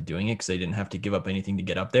downside to doing it because they didn't have to give up anything to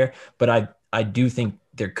get up there. But I do think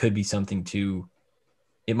there could be something to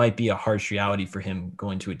 – it might be a harsh reality for him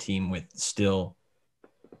going to a team with still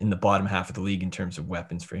in the bottom half of the league in terms of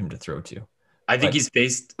weapons for him to throw to. I think he's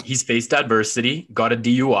faced adversity, got a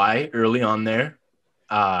DUI early on there.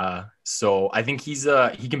 So I think he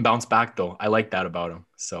can bounce back though. I like that about him.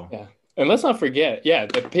 So yeah. And let's not forget,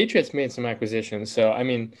 the Patriots made some acquisitions. So I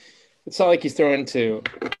mean, it's not like he's throwing to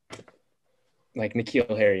like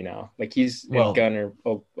N'Keal Harry now. Like he's Gunner.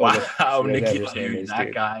 Wow, N'Keal Harry,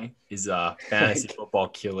 that guy is a fantasy football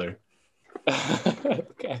killer.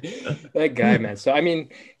 That guy, man. So I mean,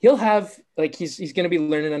 he'll have he's going to be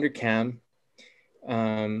learning under Cam.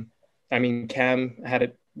 I mean, Cam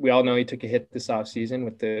we all know he took a hit this offseason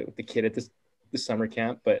with the kid at the summer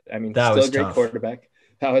camp, but I mean, still a great quarterback.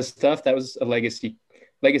 That was tough. That was a legacy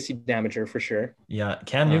damager for sure. Yeah,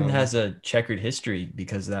 Cam Newton has a checkered history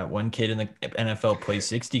because that one kid in the NFL Play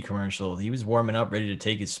 60 commercial, he was warming up, ready to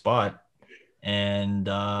take his spot. And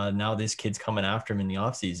now this kid's coming after him in the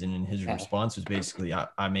offseason, and his response was basically,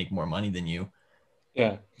 I make more money than you.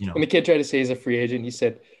 Yeah. When the kid tried to say he's a free agent, he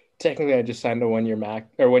said, technically I just signed a 1-year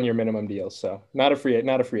one-year minimum deal, so not a free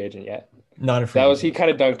agent yet. Not a free That was agent. he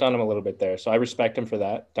kind of dunked on him a little bit there, so I respect him for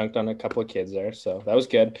that. Dunked on a couple of kids there, so that was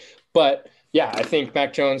good. But yeah, I think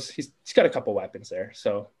Mac Jones, he's got a couple weapons there,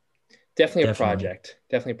 so definitely a project.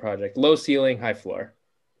 Definitely a project. Low ceiling, high floor.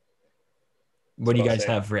 What do you guys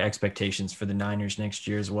have for expectations for the Niners next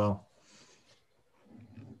year as well?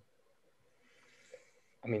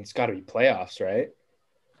 I mean, it's got to be playoffs, right?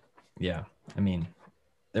 Yeah, I mean,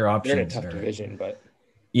 their options They're in a tough division, but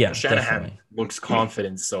yeah, Shanahan definitely looks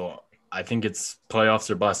confident, so I think it's playoffs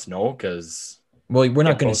or bust. No, because we're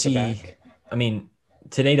not going to both see. back. I mean,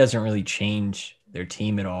 today doesn't really change their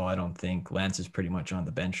team at all. I don't think Lance is pretty much on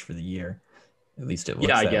the bench for the year. At least it looks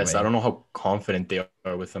yeah, I that guess way. I don't know how confident they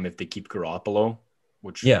are with him if they keep Garoppolo,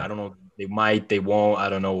 which Yeah. I don't know. They might, they won't. I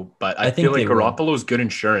don't know, but I think feel like they will. Garoppolo is good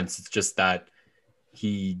insurance. It's just that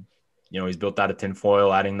he's built out of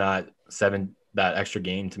tinfoil. Adding that extra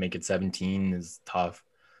game to make it 17 is tough.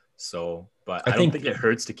 So, but I don't think it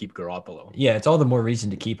hurts to keep Garoppolo. Yeah, it's all the more reason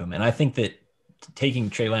to keep him. And I think that taking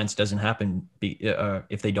Trey Lance doesn't happen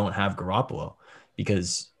if they don't have Garoppolo,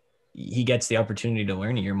 because he gets the opportunity to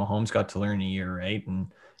learn a year. Mahomes got to learn a year, right? And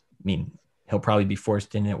I mean, he'll probably be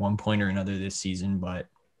forced in at one point or another this season, but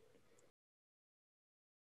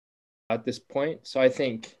at this point, so I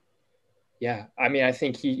think, yeah, I mean, I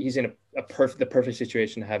think he's in the perfect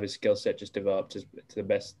situation to have his skill set just developed to the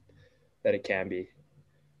best that it can be.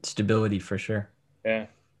 Stability for sure. Yeah.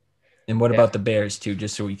 And what about the Bears too,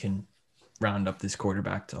 just so we can round up this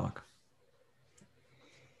quarterback talk?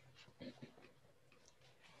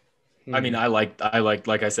 I mean, I liked,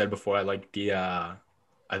 like I said before, I liked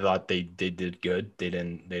I thought they did good. They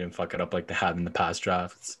didn't fuck it up like they have in the past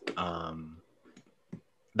drafts.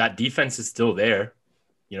 That defense is still there,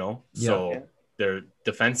 so they're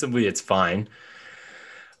defensively, it's fine.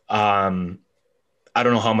 I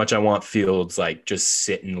don't know how much I want Fields just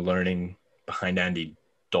sitting learning behind Andy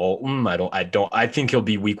Dalton. I think he'll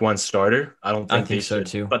be week 1 starter. I think so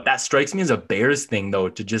too. But that strikes me as a Bears thing though,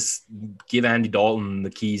 to just give Andy Dalton the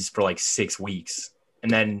keys for 6 weeks and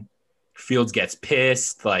then Fields gets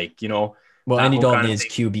pissed, Well, Andy Dalton is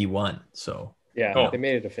QB1, so they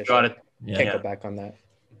made it official. Got it. Can't go back on that.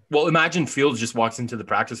 Well, imagine Fields just walks into the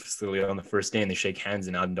practice facility on the first day and they shake hands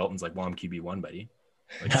and Andy Dalton's like, "Well, I'm QB1, buddy."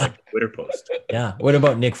 It's like a Twitter post. Yeah. What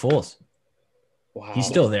about Nick Foles? Wow. He's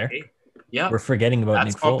still there. Yeah. We're forgetting about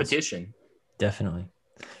Nick Foles. Competition. Definitely.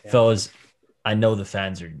 Yeah. Fellas, I know the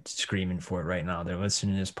fans are screaming for it right now. They're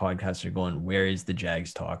listening to this podcast. They're going, "Where is the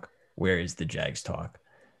Jags talk? Where is the Jags talk?"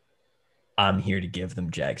 I'm here to give them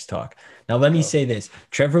Jags talk. Now, let me say this.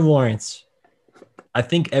 Trevor Lawrence, I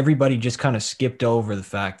think everybody just kind of skipped over the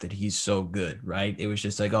fact that he's so good, right? It was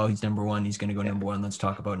just like, oh, he's number 1. He's going to go number 1. Let's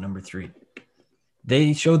talk about number 3.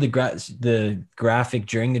 They showed the graphic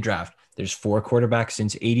during the draft. There's 4 quarterbacks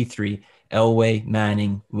since 83: Elway,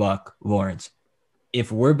 Manning, Luck, Lawrence.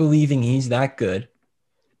 If we're believing he's that good,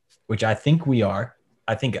 which I think we are,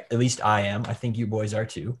 I think at least I am. I think you boys are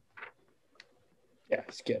too. Yeah,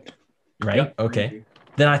 it's good. Right? Yep. Okay.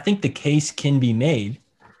 Then I think the case can be made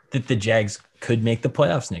that the Jags could make the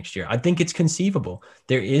playoffs next year. I think it's conceivable.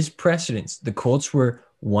 There is precedence. The Colts were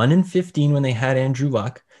 1-15 when they had Andrew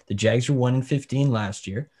Luck. The Jags were 1-15 last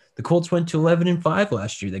year. The Colts went to 11-5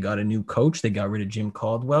 last year. They got a new coach. They got rid of Jim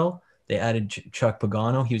Caldwell. They added Chuck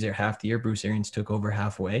Pagano. He was there half the year. Bruce Arians took over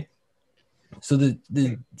halfway. So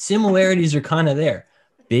the similarities are kind of there.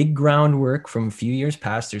 Big groundwork from a few years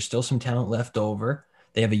past. There's still some talent left over.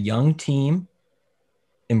 They have a young team,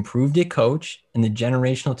 improved a coach, and the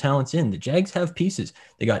generational talent's in. The Jags have pieces.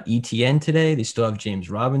 They got ETN today. They still have James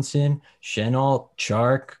Robinson, Chenault,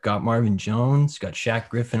 Chark, got Marvin Jones, got Shaq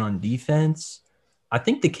Griffin on defense. I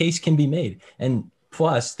think the case can be made. And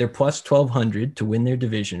plus, they're plus 1,200 to win their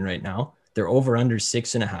division right now. They're over under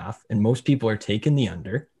 6.5, and most people are taking the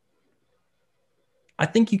under. I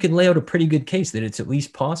think you can lay out a pretty good case that it's at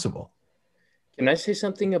least possible. Can I say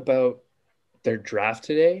something about their draft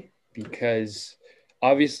today? Because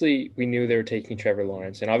obviously we knew they were taking Trevor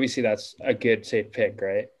Lawrence, and obviously that's a good safe pick,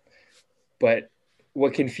 right? But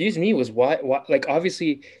what confused me was why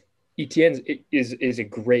obviously Etienne is a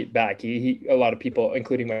great back. He a lot of people,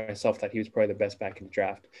 including myself, thought he was probably the best back in the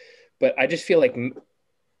draft. But I just feel like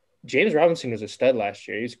James Robinson was a stud last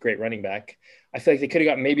year. He was a great running back. I feel like they could have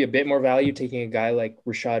got maybe a bit more value taking a guy like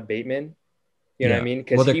Rashad Bateman. You know what I mean?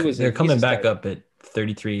 Because they're coming back up at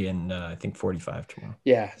 33 and I think 45 tomorrow.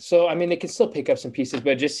 Yeah. So, I mean, they can still pick up some pieces,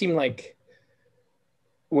 but it just seemed like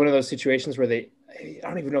one of those situations where I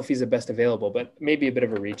don't even know if he's the best available, but maybe a bit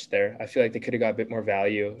of a reach there. I feel like they could have got a bit more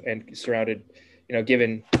value and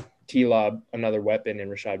given T-Lob another weapon in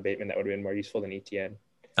Rashad Bateman that would have been more useful than ETN.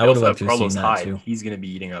 I They would also have have loved to have seen Carlos that Hyde. too. He's going to be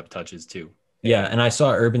eating up touches too. Yeah, and I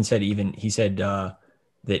saw Urban said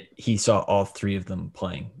that he saw all three of them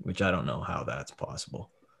playing, which I don't know how that's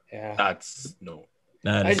possible. Yeah. That's no.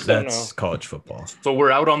 That's college football. So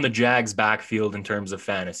we're out on the Jags backfield in terms of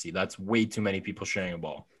fantasy. That's way too many people sharing a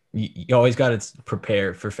ball. You always got to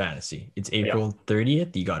prepare for fantasy. It's April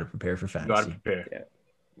 30th. You got to prepare for You fantasy. got to prepare. Yeah.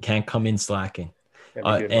 Can't come in slacking.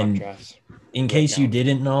 And in case you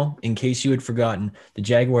didn't know, in case you had forgotten, the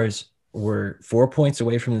Jaguars were 4 points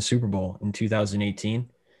away from the Super Bowl in 2018.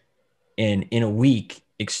 And in a week,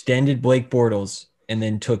 extended Blake Bortles and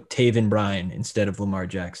then took Taven Bryan instead of Lamar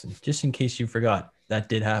Jackson. Just in case you forgot, that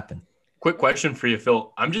did happen. Quick question for you,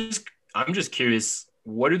 Phil. I'm just curious.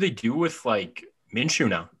 What do they do with like Minshew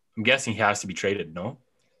now? I'm guessing he has to be traded. No.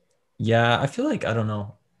 Yeah, I feel like I don't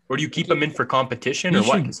know. Or do you keep him in for competition or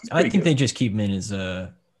what? I think they just keep him in as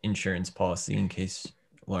a insurance policy in case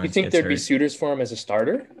Lawrence You think gets there'd hurt. be suitors for him as a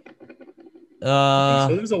starter? So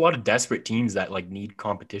there's a lot of desperate teams that like need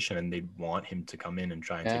competition and they want him to come in and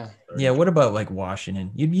try and take the starting Yeah, what about like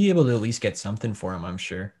Washington? You'd be able to at least get something for him, I'm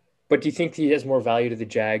sure. But do you think he has more value to the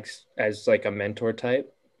Jags as like a mentor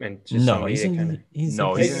type? And just No, somebody he's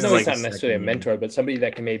not like necessarily a mentor, but somebody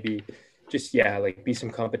that can maybe just like be some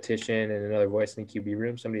competition and another voice in the QB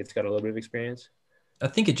room, somebody that's got a little bit of experience. I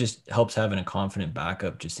think it just helps having a confident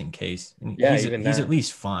backup just in case. Yeah, he's at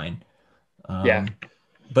least fine. Yeah.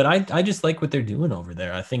 But I just like what they're doing over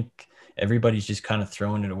there. I think everybody's just kind of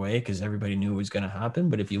throwing it away because everybody knew it was going to happen.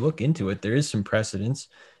 But if you look into it, there is some precedence.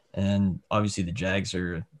 And obviously the Jags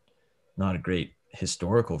are not a great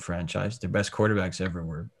historical franchise. Their best quarterbacks ever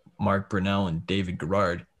were Mark Brunell and David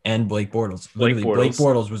Garrard and Blake Bortles. Blake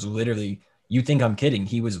Bortles was literally, you think I'm kidding,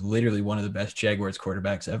 he was literally one of the best Jaguars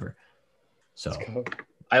quarterbacks ever. So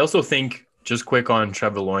I also think, just quick on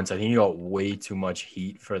Trevor Lawrence, I think he got way too much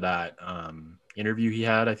heat for that interview he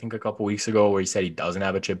had, I think a couple weeks ago, where he said he doesn't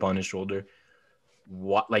have a chip on his shoulder.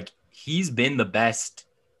 He's been the best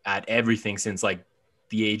at everything since like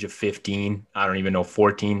the age of 15. I don't even know,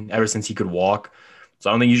 14, ever since he could walk. So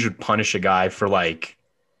I don't think you should punish a guy for like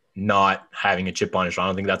not having a chip on his shoulder. I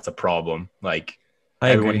don't think that's a problem. Like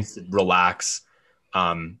everyone needs to relax.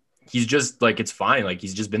 He's just like, it's fine. Like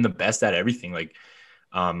he's just been the best at everything. Like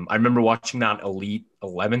I remember watching that Elite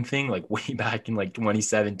 11 thing like way back in like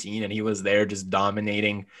 2017, and he was there just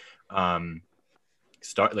dominating. True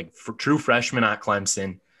freshman at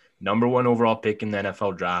Clemson, number 1 overall pick in the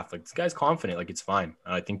NFL draft. Like this guy's confident. Like it's fine.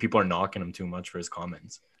 I think people are knocking him too much for his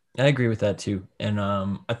comments. I agree with that too. And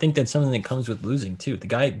I think that's something that comes with losing too. The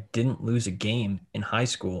guy didn't lose a game in high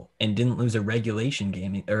school and didn't lose a regulation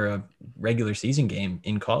game or a regular season game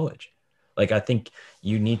in college. Like I think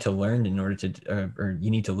you need to learn in order to, or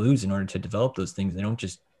you need to lose in order to develop those things. They don't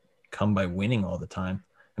just come by winning all the time.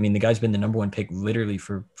 I mean, the guy's been the number 1 pick literally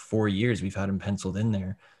for 4 years. We've had him penciled in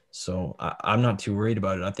there. So I'm not too worried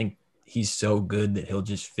about it. I think he's so good that he'll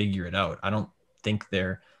just figure it out. I don't think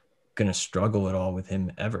they're going to struggle at all with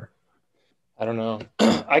him ever. I don't know.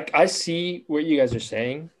 I see what you guys are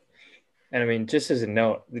saying. And I mean, just as a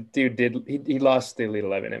note, the dude he lost the Elite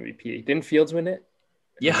 11 MVP. Didn't Fields win it?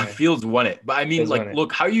 Yeah, Fields won it. But I mean,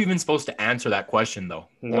 look, how are you even supposed to answer that question though?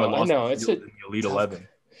 No, I know. It's the Elite 11.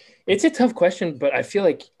 It's a tough question, but I feel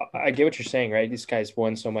like I get what you're saying, right? These guys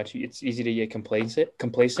won so much. It's easy to get complacent.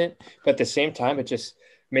 But at the same time, it just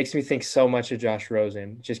makes me think so much of Josh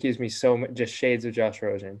Rosen. It just gives me so much, just shades of Josh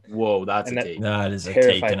Rosen. Whoa, that's a take. That is a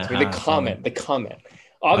take and a half. The comment.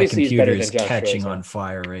 Obviously, he's better than Josh catching Rosen. On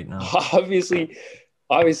fire right now. Obviously,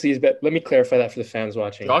 he's better. Let me clarify that for the fans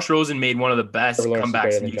watching. Josh Rosen made one of the best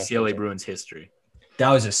comebacks in UCLA Bruins history.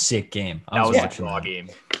 That was a sick game. That was a raw game.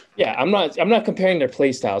 Yeah, I'm not comparing their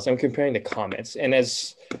play styles. I'm comparing the comments. And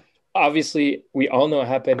as obviously we all know what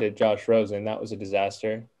happened to Josh Rosen, that was a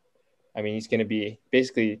disaster. I mean, he's going to be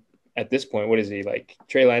basically at this point, what is he, like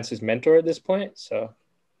Trey Lance's mentor at this point? So,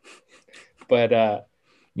 but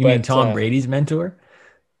you mean Tom Brady's mentor?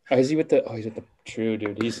 He's with the true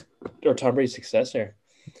dude. Or Tom Brady's successor.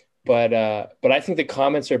 But I think the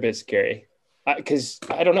comments are a bit scary because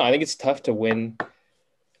I don't know. I think it's tough to win.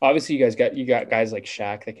 Obviously, you got guys like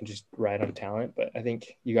Shaq that can just ride on talent, but I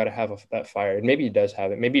think you got to have that fire. And maybe he does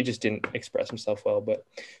have it. Maybe he just didn't express himself well, but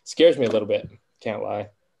it scares me a little bit. Can't lie.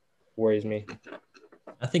 Worries me.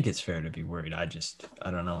 I think it's fair to be worried. I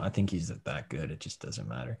don't know. I think he's that good. It just doesn't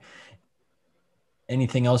matter.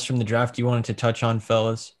 Anything else from the draft you wanted to touch on,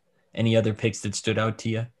 fellas? Any other picks that stood out to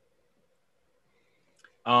you?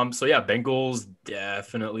 So yeah, Bengals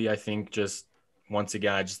definitely. I think just once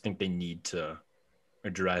again, I just think they need to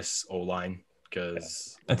address O-line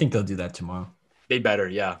because I think they'll do that tomorrow. They better,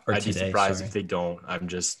 yeah. Or I'd today, be surprised sorry. if they don't.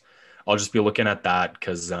 I'll just be looking at that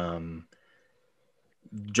because Jamar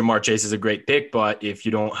Chase is a great pick, but if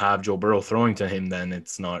you don't have Joe Burrow throwing to him, then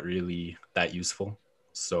it's not really that useful.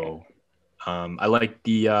 So I like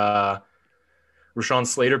the Rashawn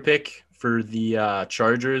Slater pick for the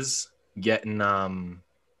Chargers, getting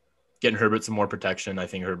Herbert some more protection. I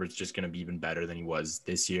think Herbert's just going to be even better than he was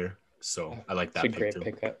this year. So I like that It's a pick great too.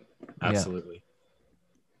 pickup. Absolutely.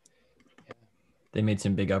 They made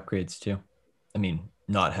some big upgrades too. I mean,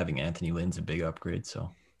 not having Anthony Lynn's a big upgrade,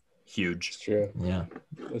 so Huge. It's true. yeah.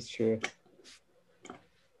 That's true.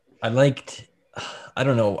 I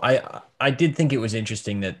don't know. I did think it was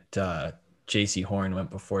interesting that JC Horn went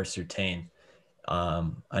before Surtain.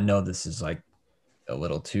 I know this is like a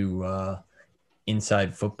little too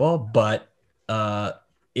inside football, but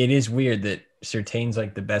it is weird that Surtain's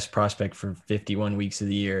like the best prospect for 51 weeks of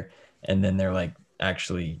the year, and then they're like,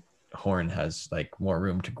 actually, Horn has like more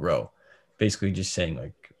room to grow. Basically just saying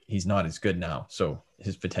like he's not as good now, so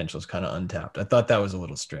his potential is kind of untapped. I thought that was a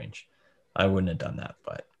little strange. I wouldn't have done that,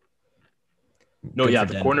 but No, good yeah, for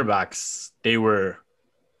the Denver. cornerbacks, they were.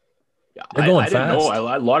 Yeah, They're going I didn't know. fast.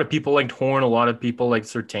 A lot of people liked Horn. A lot of people liked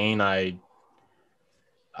Surtain. I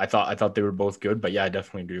thought they were both good, but yeah, I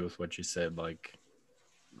definitely agree with what you said. Like,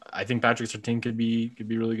 I think Patrick Surtain could be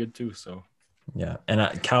really good too. So Yeah,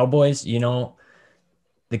 and Cowboys,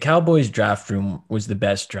 the Cowboys draft room was the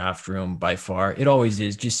best draft room by far. It always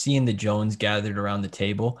is. Just seeing the Jones gathered around the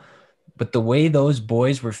table, but the way those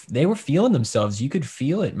boys they were feeling themselves. You could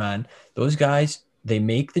feel it, man. Those guys, they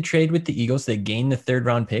make the trade with the Eagles. They gain the 3rd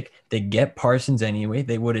round pick. They get Parsons anyway.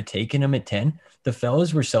 They would have taken him at 10. The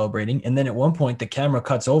fellas were celebrating, and then at one point the camera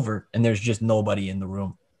cuts over, and there's just nobody in the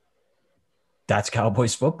room. That's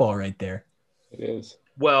Cowboys football right there. It is.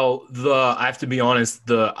 well, I have to be honest,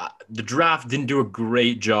 the draft didn't do a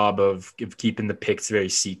great job of keeping the picks very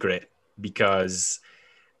secret, because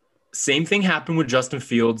same thing happened with Justin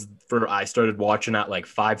Fields. I started watching at like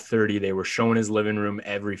 5:30. They were showing his living room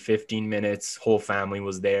every 15 minutes. Whole family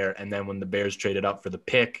was there. And then when the Bears traded up for the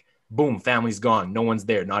pick, boom, family's gone. No one's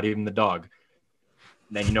there, not even the dog.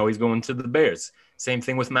 Then he's going to the Bears. Same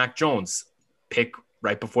thing with Mac Jones. Pick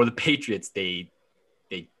right before the Patriots. They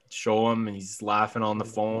show him and he's laughing on the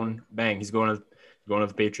phone. Bang, he's going to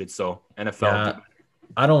the Patriots. So NFL. Yeah,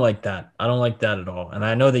 I don't like that. I don't like that at all. And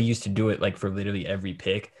I know they used to do it like for literally every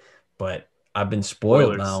pick, but I've been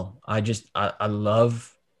spoiled Spoilers. now. I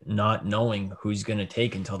love not knowing who's going to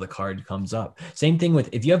take until the card comes up. Same thing with,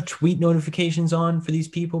 if you have tweet notifications on for these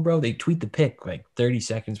people, bro, they tweet the pick like 30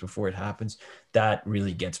 seconds before it happens. That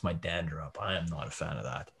really gets my dander up. I am not a fan of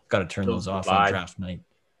that. Got to turn those off on draft night.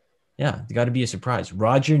 Yeah, you got to be a surprise.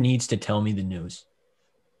 Roger needs to tell me the news.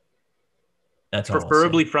 That's all.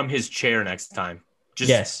 Preferably from his chair next time.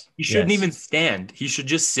 Yes. He shouldn't yes. even stand. He should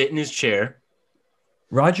just sit in his chair.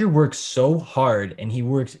 Roger works so hard and he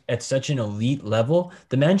works at such an elite level.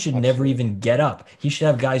 The man should never even get up. He should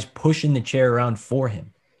have guys pushing the chair around for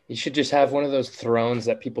him. You should just have one of those thrones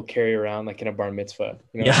that people carry around like in a bar mitzvah.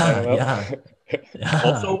 You know Yeah.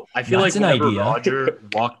 Also, I feel That's like an whenever idea. Roger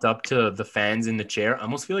walked up to the fans in the chair, I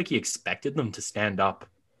almost feel like he expected them to stand up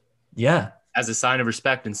Yeah. as a sign of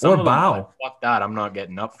respect. And some Or of them were bow. like, fuck that, I'm not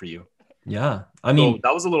getting up for you. Yeah. I mean, So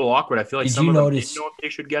that was a little awkward. I feel like did some you of them notice- didn't know if they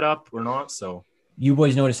should get up or not. So you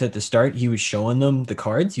boys noticed at the start, he was showing them the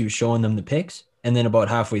cards. He was showing them the picks. And then about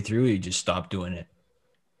halfway through, he just stopped doing it.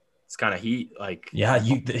 it's kind of heat. Like, Yeah.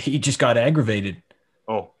 He just got aggravated.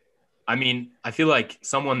 oh, I mean, I feel like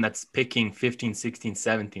someone that's picking 15, 16,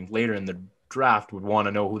 17 later in the draft would want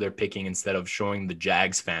to know who they're picking instead of showing the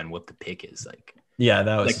Jags fan what the pick is. Like, Yeah.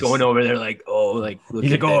 That was like going over there, like, oh, like, look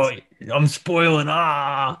He's at like, this. oh, I'm spoiling.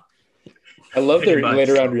 Ah. I love their Pretty much.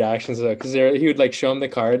 later round reactions though, because he would like show them the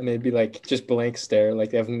card and they'd be like just blank stare, like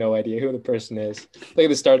they have no idea who the person is. Like at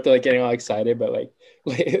the start they're like getting all excited, but like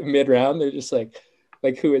mid round they're just like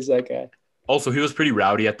who is that guy? Also, he was pretty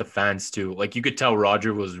rowdy at the fans too. Like, you could tell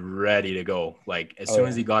Roger was ready to go. Like, as soon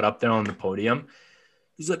as he got up there on the podium,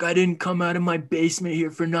 he's like, I didn't come out of my basement here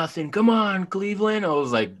for nothing. Come on, Cleveland. I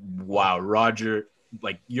was like, wow, Roger,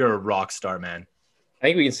 like, you're a rock star, man. I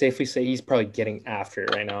think we can safely say he's probably getting after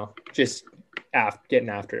it right now. Just getting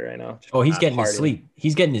after it right now. Oh, he's getting his Party. sleep.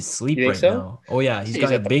 He's getting his sleep You think right so? now. Oh yeah, He's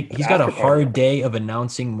at the he's got a after party. hard day of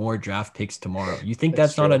announcing more draft picks tomorrow. You think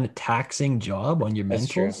That's that's not true. a taxing job on your That's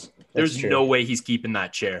true. mentals? There's true. no way he's keeping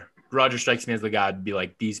that chair. Roger strikes me as the guy to be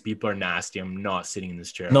like, these people are nasty. I'm not sitting in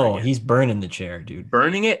this chair. No, again. he's burning the chair, dude.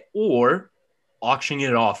 burning it or auctioning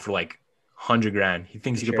it off for like $100,000. He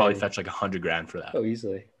thinks he could probably Sure. fetch like $100,000 for that. Oh,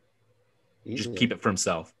 easily. Just keep it for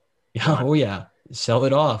himself. Yeah, oh yeah. Sell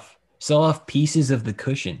it off. Sell off pieces of the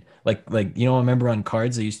cushion. Like remember on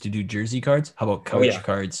cards they used to do jersey cards? How about couch Oh, yeah.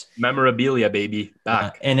 cards? Memorabilia, baby.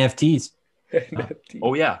 Back. NFTs.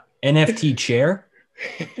 Oh, yeah. NFT chair.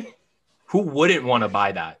 Who wouldn't want to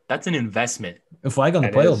buy that? That's an investment. If Flag on the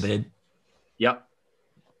That Play will is. bid, Yep.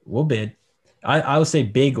 we'll bid. I will say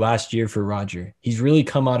big last year for Roger. He's really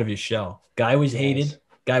come out of his shell. Guy was hated.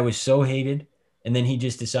 Guy was so hated. And then he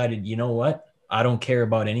just decided, you know what? I don't care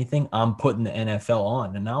about anything. I'm putting the NFL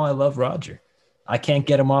on. And now I love Roger. I can't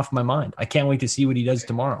get him off my mind. I can't wait to see what he does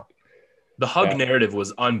tomorrow. The hug narrative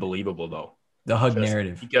was unbelievable, though. The hug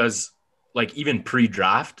narrative. Because, like, even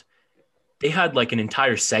pre-draft, they had, like, an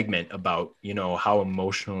entire segment about, how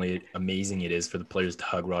emotionally amazing it is for the players to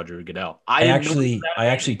hug Roger Goodell. I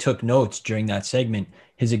actually took notes during that segment.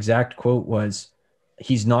 His exact quote was,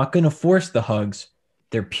 he's not going to force the hugs.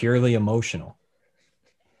 They're purely emotional.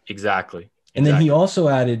 Exactly. And then he also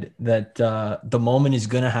added that the moment is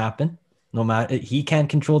going to happen. No matter, he can't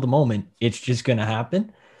control the moment. It's just going to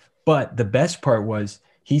happen. But the best part was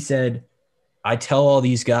he said, I tell all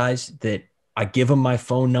these guys that I give them my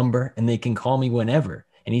phone number and they can call me whenever.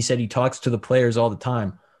 And he said he talks to the players all the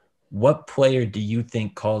time. What player do you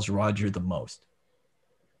think calls Roger the most?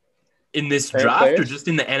 In this draft or just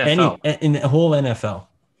in the NFL? In the whole NFL.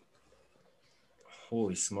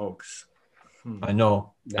 Holy smokes. I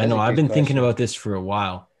know. I've been thinking about this for a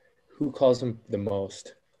while. Who calls him the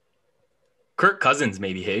most? Kirk Cousins,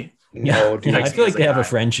 maybe, hey? No, dude. I feel like they have a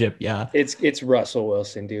friendship. Yeah. It's Russell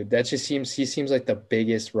Wilson, dude. He seems like the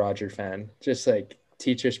biggest Roger fan. Just like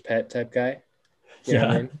teacher's pet type guy. You know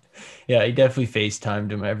what I mean? Yeah, he definitely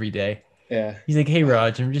FaceTimed him every day. Yeah. He's like, hey,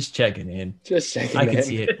 Raj, I'm just checking in. I can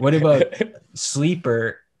see it. What about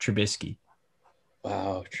sleeper Trubisky?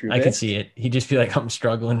 Wow, true. I can see it. He'd just be like, I'm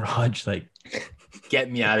struggling, Raj. Like,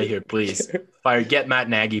 get me out of here, please. Get Matt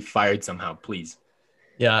Nagy fired somehow, please.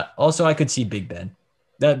 Yeah. Also, I could see Big Ben.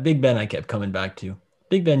 That Big Ben I kept coming back to.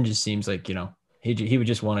 Big Ben just seems like, he would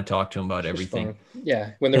just want to talk to him about everything.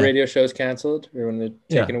 Yeah. When the radio show's canceled or when they're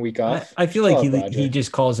taking a week off. I feel like he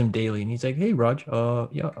just calls him daily and he's like, hey, Raj,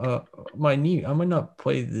 my knee, I might not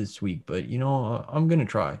play this week, but, I'm going to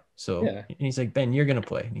try. So and he's like, Ben, you're going to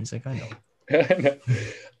play. And he's like, I know.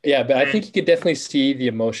 Yeah, but I think you could definitely see the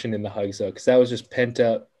emotion in the hugs though, because that was just pent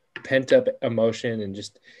up emotion and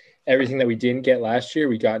just everything that we didn't get last year.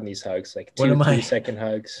 We got in these hugs, like 2-3 second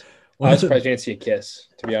hugs. I was surprised you didn't see a kiss,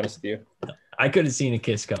 to be honest with you. I could have seen a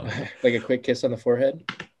kiss coming, like a quick kiss on the forehead.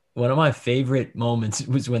 One of my favorite moments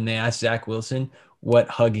was when they asked Zach Wilson what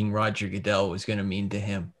hugging Roger Goodell was going to mean to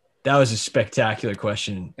him. That was a spectacular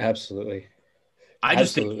question. Absolutely. I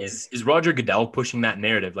just think is Roger Goodell pushing that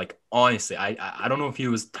narrative? Like, honestly, I don't know if he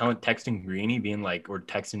was texting Greeny being like, or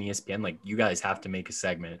texting ESPN, like, you guys have to make a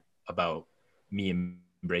segment about me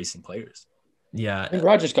embracing players. Yeah. And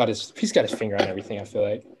Roger's got his finger on everything, I feel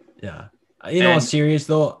like. Yeah. Seriousness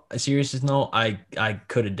though, I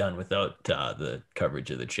could have done without the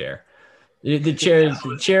coverage of the chair. The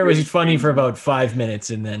chair was funny for about 5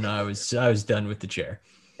 minutes and then I was done with the chair.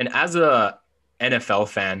 And as a NFL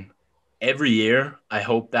fan, every year, I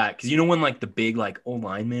hope that because when like the big like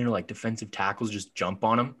O-linemen or like defensive tackles just jump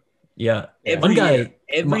on him. Yeah. Every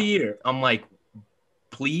year, I'm like,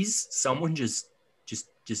 please, someone just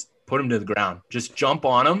put him to the ground. Just jump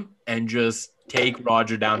on him and just take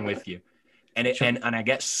Roger down with you. And I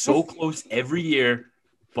get so close every year,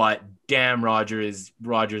 but damn, Roger's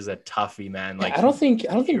a toughie, man. Like I don't think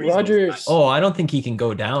Roger's. Oh, I don't think he can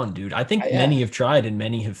go down, dude. I think many have tried and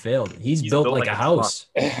many have failed. He's built like a house.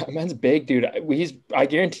 Man's big, dude. I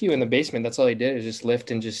guarantee you in the basement, that's all he did is just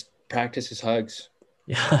lift and just practice his hugs.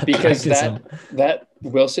 Yeah, because that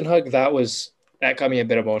Wilson hug, that got me a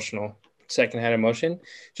bit emotional. Secondhand emotion,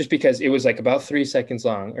 just because it was like about 3 seconds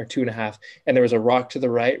long or 2.5, and there was a rock to the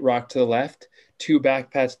right, rock to the left, 2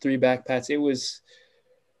 back pats, 3 back pats. It was.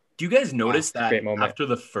 Do you guys notice that after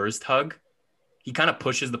the first hug, he kind of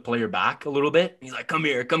pushes the player back a little bit? He's like, come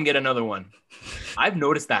here, come get another one. I've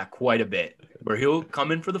noticed that quite a bit, where he'll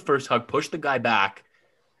come in for the first hug, push the guy back,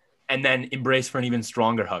 and then embrace for an even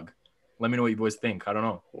stronger hug. Let me know what you boys think. I don't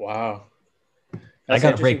know. Wow. I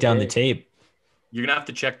got to break down the tape. You're going to have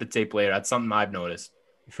to check the tape later. That's something I've noticed.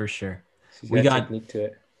 For sure. We got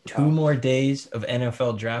 2 more days of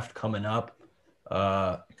NFL draft coming up.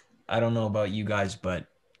 I don't know about you guys, but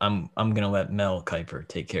I'm gonna let Mel Kiper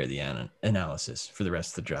take care of the analysis for the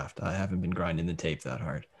rest of the draft. I haven't been grinding the tape that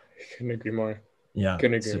hard. Couldn't agree more. Yeah,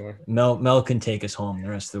 couldn't agree more. Mel can take us home the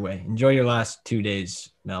rest of the way. Enjoy your last 2 days,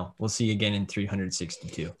 Mel. We'll see you again in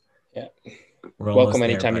 362. Yeah. Welcome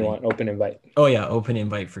anytime you want. Open invite. Oh yeah, open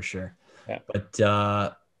invite for sure. Yeah.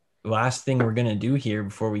 But last thing we're gonna do here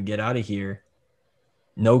before we get out of here,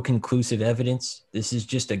 No conclusive evidence. This is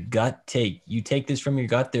just a gut take. You take this from your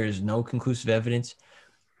gut. There is no conclusive evidence.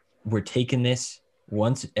 We're taking this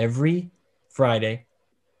once every Friday.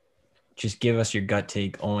 Just give us your gut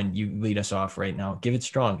take. Owen, you lead us off right now. Give it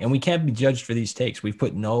strong. And we can't be judged for these takes. We've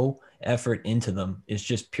put no effort into them. It's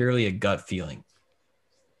just purely a gut feeling.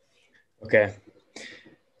 Okay.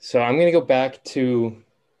 So I'm going to go back to,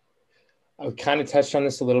 I kind of touched on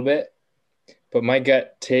this a little bit, but my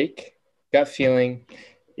gut feeling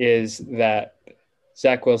is that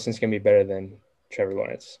Zach Wilson's going to be better than Trevor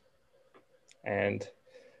Lawrence. And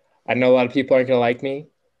I know a lot of people aren't going to like me.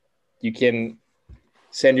 You can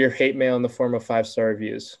send your hate mail in the form of 5-star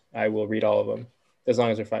reviews. I will read all of them as long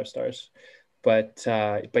as they're 5 stars. But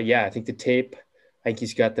yeah, I think the tape, I think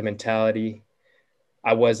he's got the mentality.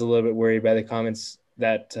 I was a little bit worried by the comments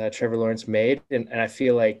that Trevor Lawrence made. And I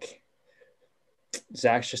feel like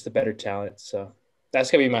Zach's just a better talent. So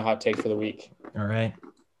that's going to be my hot take for the week. All right.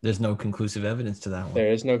 There's no conclusive evidence to that one.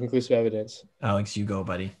 There is no conclusive evidence. Aleks, you go,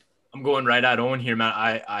 buddy. I'm going right at Owen here, man.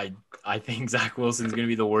 I think Zach Wilson's going to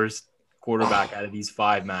be the worst quarterback out of these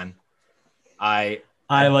 5, man. I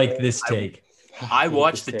like this take. I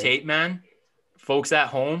watched the tape, man. Folks at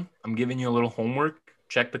home, I'm giving you a little homework.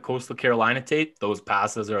 Check the Coastal Carolina tape. Those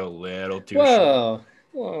passes are a little too short.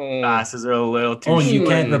 Passes are a little too short. You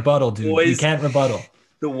can't rebuttal, dude. Boys, you can't rebuttal.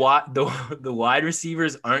 The wide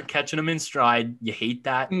receivers aren't catching them in stride. You hate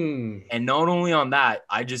that. And not only on that,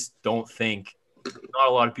 I just don't think not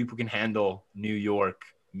a lot of people can handle New York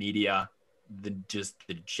media, the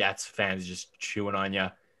Jets fans just chewing on you.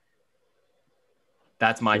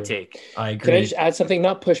 That's my take. I agree. Can I just add something?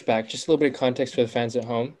 Not pushback, just a little bit of context for the fans at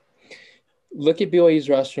home. Look at BYU's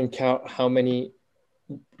roster and count how many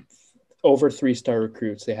over 3-star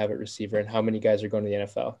recruits they have at receiver and how many guys are going to the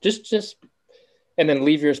NFL. Just, and then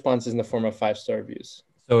leave your responses in the form of 5-star reviews.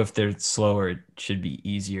 So if they're slower, it should be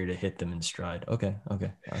easier to hit them in stride. Okay.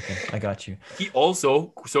 I got you. He also,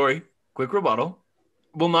 quick rebuttal.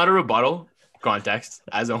 Well, not a rebuttal, context,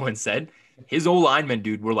 as Owen said. His linemen,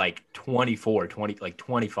 dude, were like 24,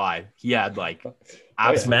 25. He had like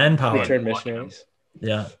absolute manpower. Return missionaries.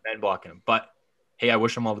 Yeah. Men blocking him. But hey, I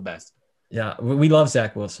wish him all the best. Yeah, we love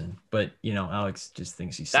Zach Wilson, but Aleks just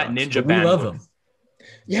thinks he sucks. That ninja band. We love him.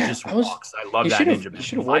 Yeah, just rocks. I love that ninja band. You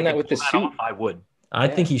should have worn that with the suit. I would. I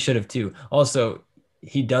think he should have too. Also,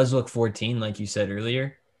 he does look 14, like you said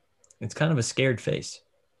earlier. It's kind of a scared face.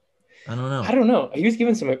 I don't know. He was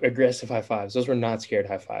giving some aggressive high fives. Those were not scared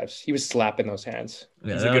high fives. He was slapping those hands.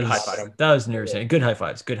 Yeah, he's a good high five. That was nervous. Good high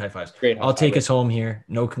fives. Great I'll take us home here.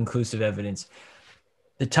 No conclusive evidence.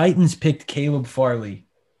 The Titans picked Caleb Farley,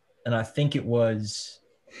 and I think it was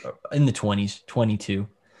in the 20s, 22.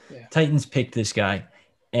 Yeah. Titans picked this guy,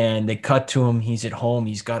 and they cut to him. He's at home.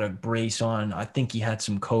 He's got a brace on. I think he had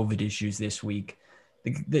some COVID issues this week.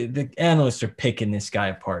 The analysts are picking this guy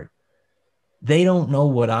apart. They don't know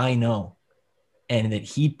what I know. And that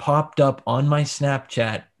he popped up on my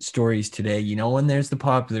Snapchat stories today, when there's the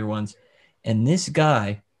popular ones. And this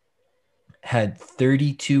guy had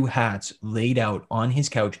 32 hats laid out on his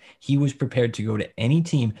couch. He was prepared to go to any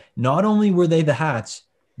team. Not only were they the hats,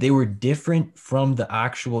 they were different from the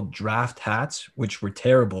actual draft hats, which were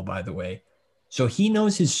terrible, by the way. So he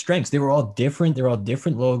knows his strengths. They were all different. They're all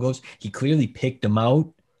different logos. He clearly picked them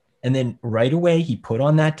out. And then right away, he put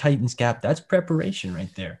on that Titans cap. That's preparation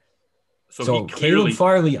right there. So Caleb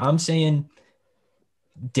Farley, I'm saying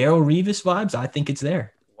Darrelle Revis vibes. I think it's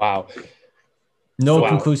there. Wow. No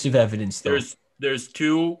conclusive evidence, though. There's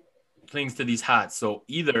two things to these hats. So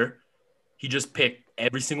either he just picked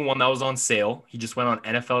every single one that was on sale. He just went on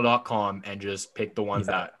NFL.com and just picked the ones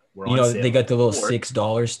that were on sale. They got the little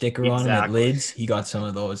 $6 sticker on them at lids. He got some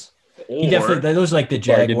of those. He definitely, those like the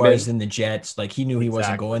Jaguars and the Jets. Like he knew he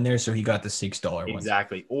wasn't going there, so he got the $6 ones.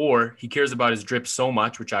 Exactly. Or he cares about his drip so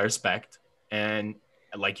much, which I respect. And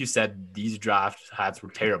like you said, these draft hats were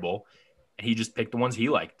terrible, and he just picked the ones he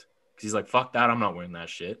liked because he's like, "Fuck that! I'm not wearing that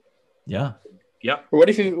shit." Yeah. Yep. Or what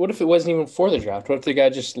if it wasn't even for the draft? What if the guy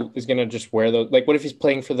just is gonna just wear those? Like, what if he's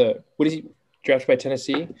playing for what is he drafted by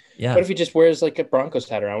Tennessee? Yeah. What if he just wears like a Broncos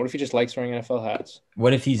hat around? What if he just likes wearing NFL hats?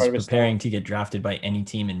 What if he's preparing to get drafted by any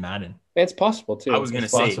team in Madden? It's possible too. I was gonna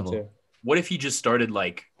say, what if he just started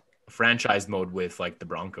like franchise mode with like the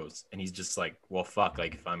Broncos, and he's just like, well, fuck,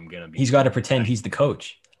 like if I'm gonna be, he's got to pretend he's the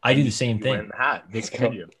coach. I do the same thing. The hat.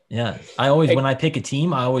 Yeah, I always when I pick a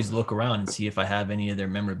team, I always look around and see if I have any of their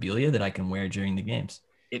memorabilia that I can wear during the games.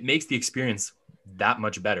 It makes the experience that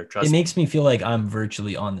much better. Trust me. It makes me feel like I'm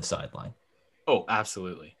virtually on the sideline. Oh,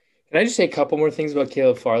 absolutely. Can I just say a couple more things about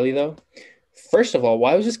Caleb Farley though? First of all,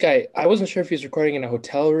 why was this guy? I wasn't sure if he was recording in a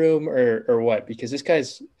hotel room or what, because this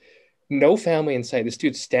guy's No family in sight. This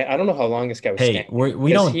dude's I don't know how long this guy was Hey, standing.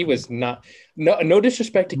 we don't. He was not. No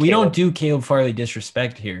disrespect to We Caleb. don't do Caleb Farley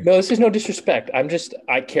disrespect here. No, this is no disrespect.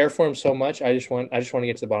 I care for him so much. I just want to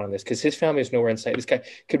get to the bottom of this because his family is nowhere in sight. This guy,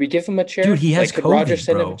 could we give him a chair? Dude, he has could Roger COVID,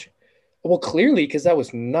 send him bro. a chair? Well, clearly, because that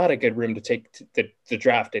was not a good room to take the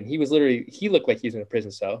draft in. He looked like he was in a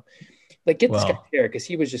prison cell. Like, get this guy a chair because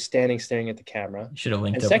he was just staring at the camera. You should have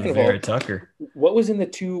linked And up with second of all, Vera Tucker. What was in the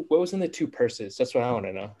two purses? That's what I want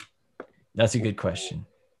to know. That's a good question.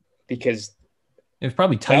 Because it was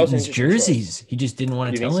probably Titans jerseys. He just didn't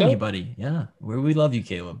want to tell anybody. Yeah. We love you,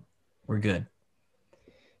 Caleb. We're good.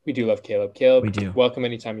 We do love Caleb. Caleb, we do. Welcome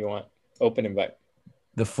anytime you want. Open invite.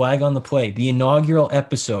 The flag on the play. The inaugural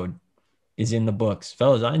episode is in the books.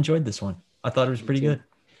 Fellas, I enjoyed this one. I thought it was pretty good.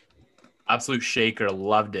 Absolute shaker.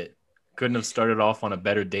 Loved it. Couldn't have started off on a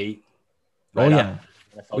better date. Right yeah.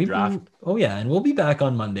 Draft. And we'll be back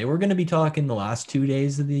on Monday. We're going to be talking the last 2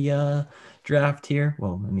 days of the draft here.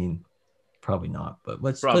 Well, I mean, probably not, but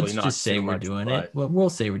let's just say we're doing it. Well, we'll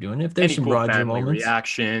say we're doing it. If there's some Roger moments,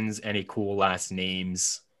 reactions, any cool last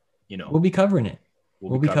names, we'll be covering it.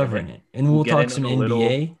 We'll be covering it. And we'll talk some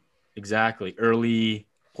NBA. Exactly. Early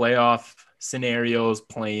playoff scenarios,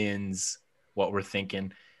 play-ins, what we're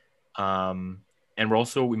thinking. And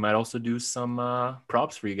we might also do some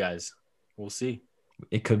props for you guys. We'll see.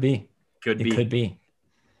 It could be. Could be.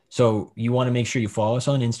 So you want to make sure you follow us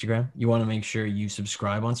on Instagram. You want to make sure you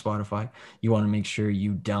subscribe on Spotify. You want to make sure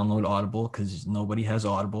you download Audible because nobody has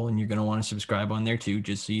Audible, and you're going to want to subscribe on there too,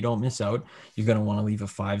 just so you don't miss out. You're going to want to leave a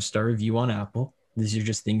 5-star review on Apple. These are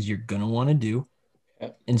just things you're going to want to do.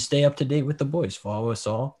 And stay up to date with the boys. Follow us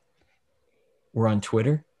all. We're on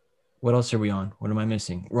Twitter. What else are we on? What am I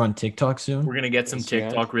missing? We're on TikTok soon. We're going to get some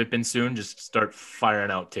TikTok ripping soon. Just start firing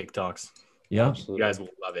out TikToks. Yeah. Absolutely. You guys will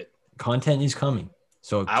love it. Content is coming.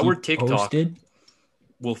 So our TikTok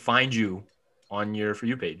will find you on your For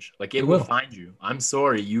You page. Like it will find you. I'm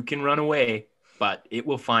sorry. You can run away, but it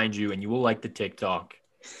will find you and you will like the TikTok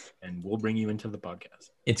and we'll bring you into the podcast.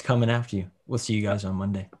 It's coming after you. We'll see you guys on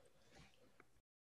Monday.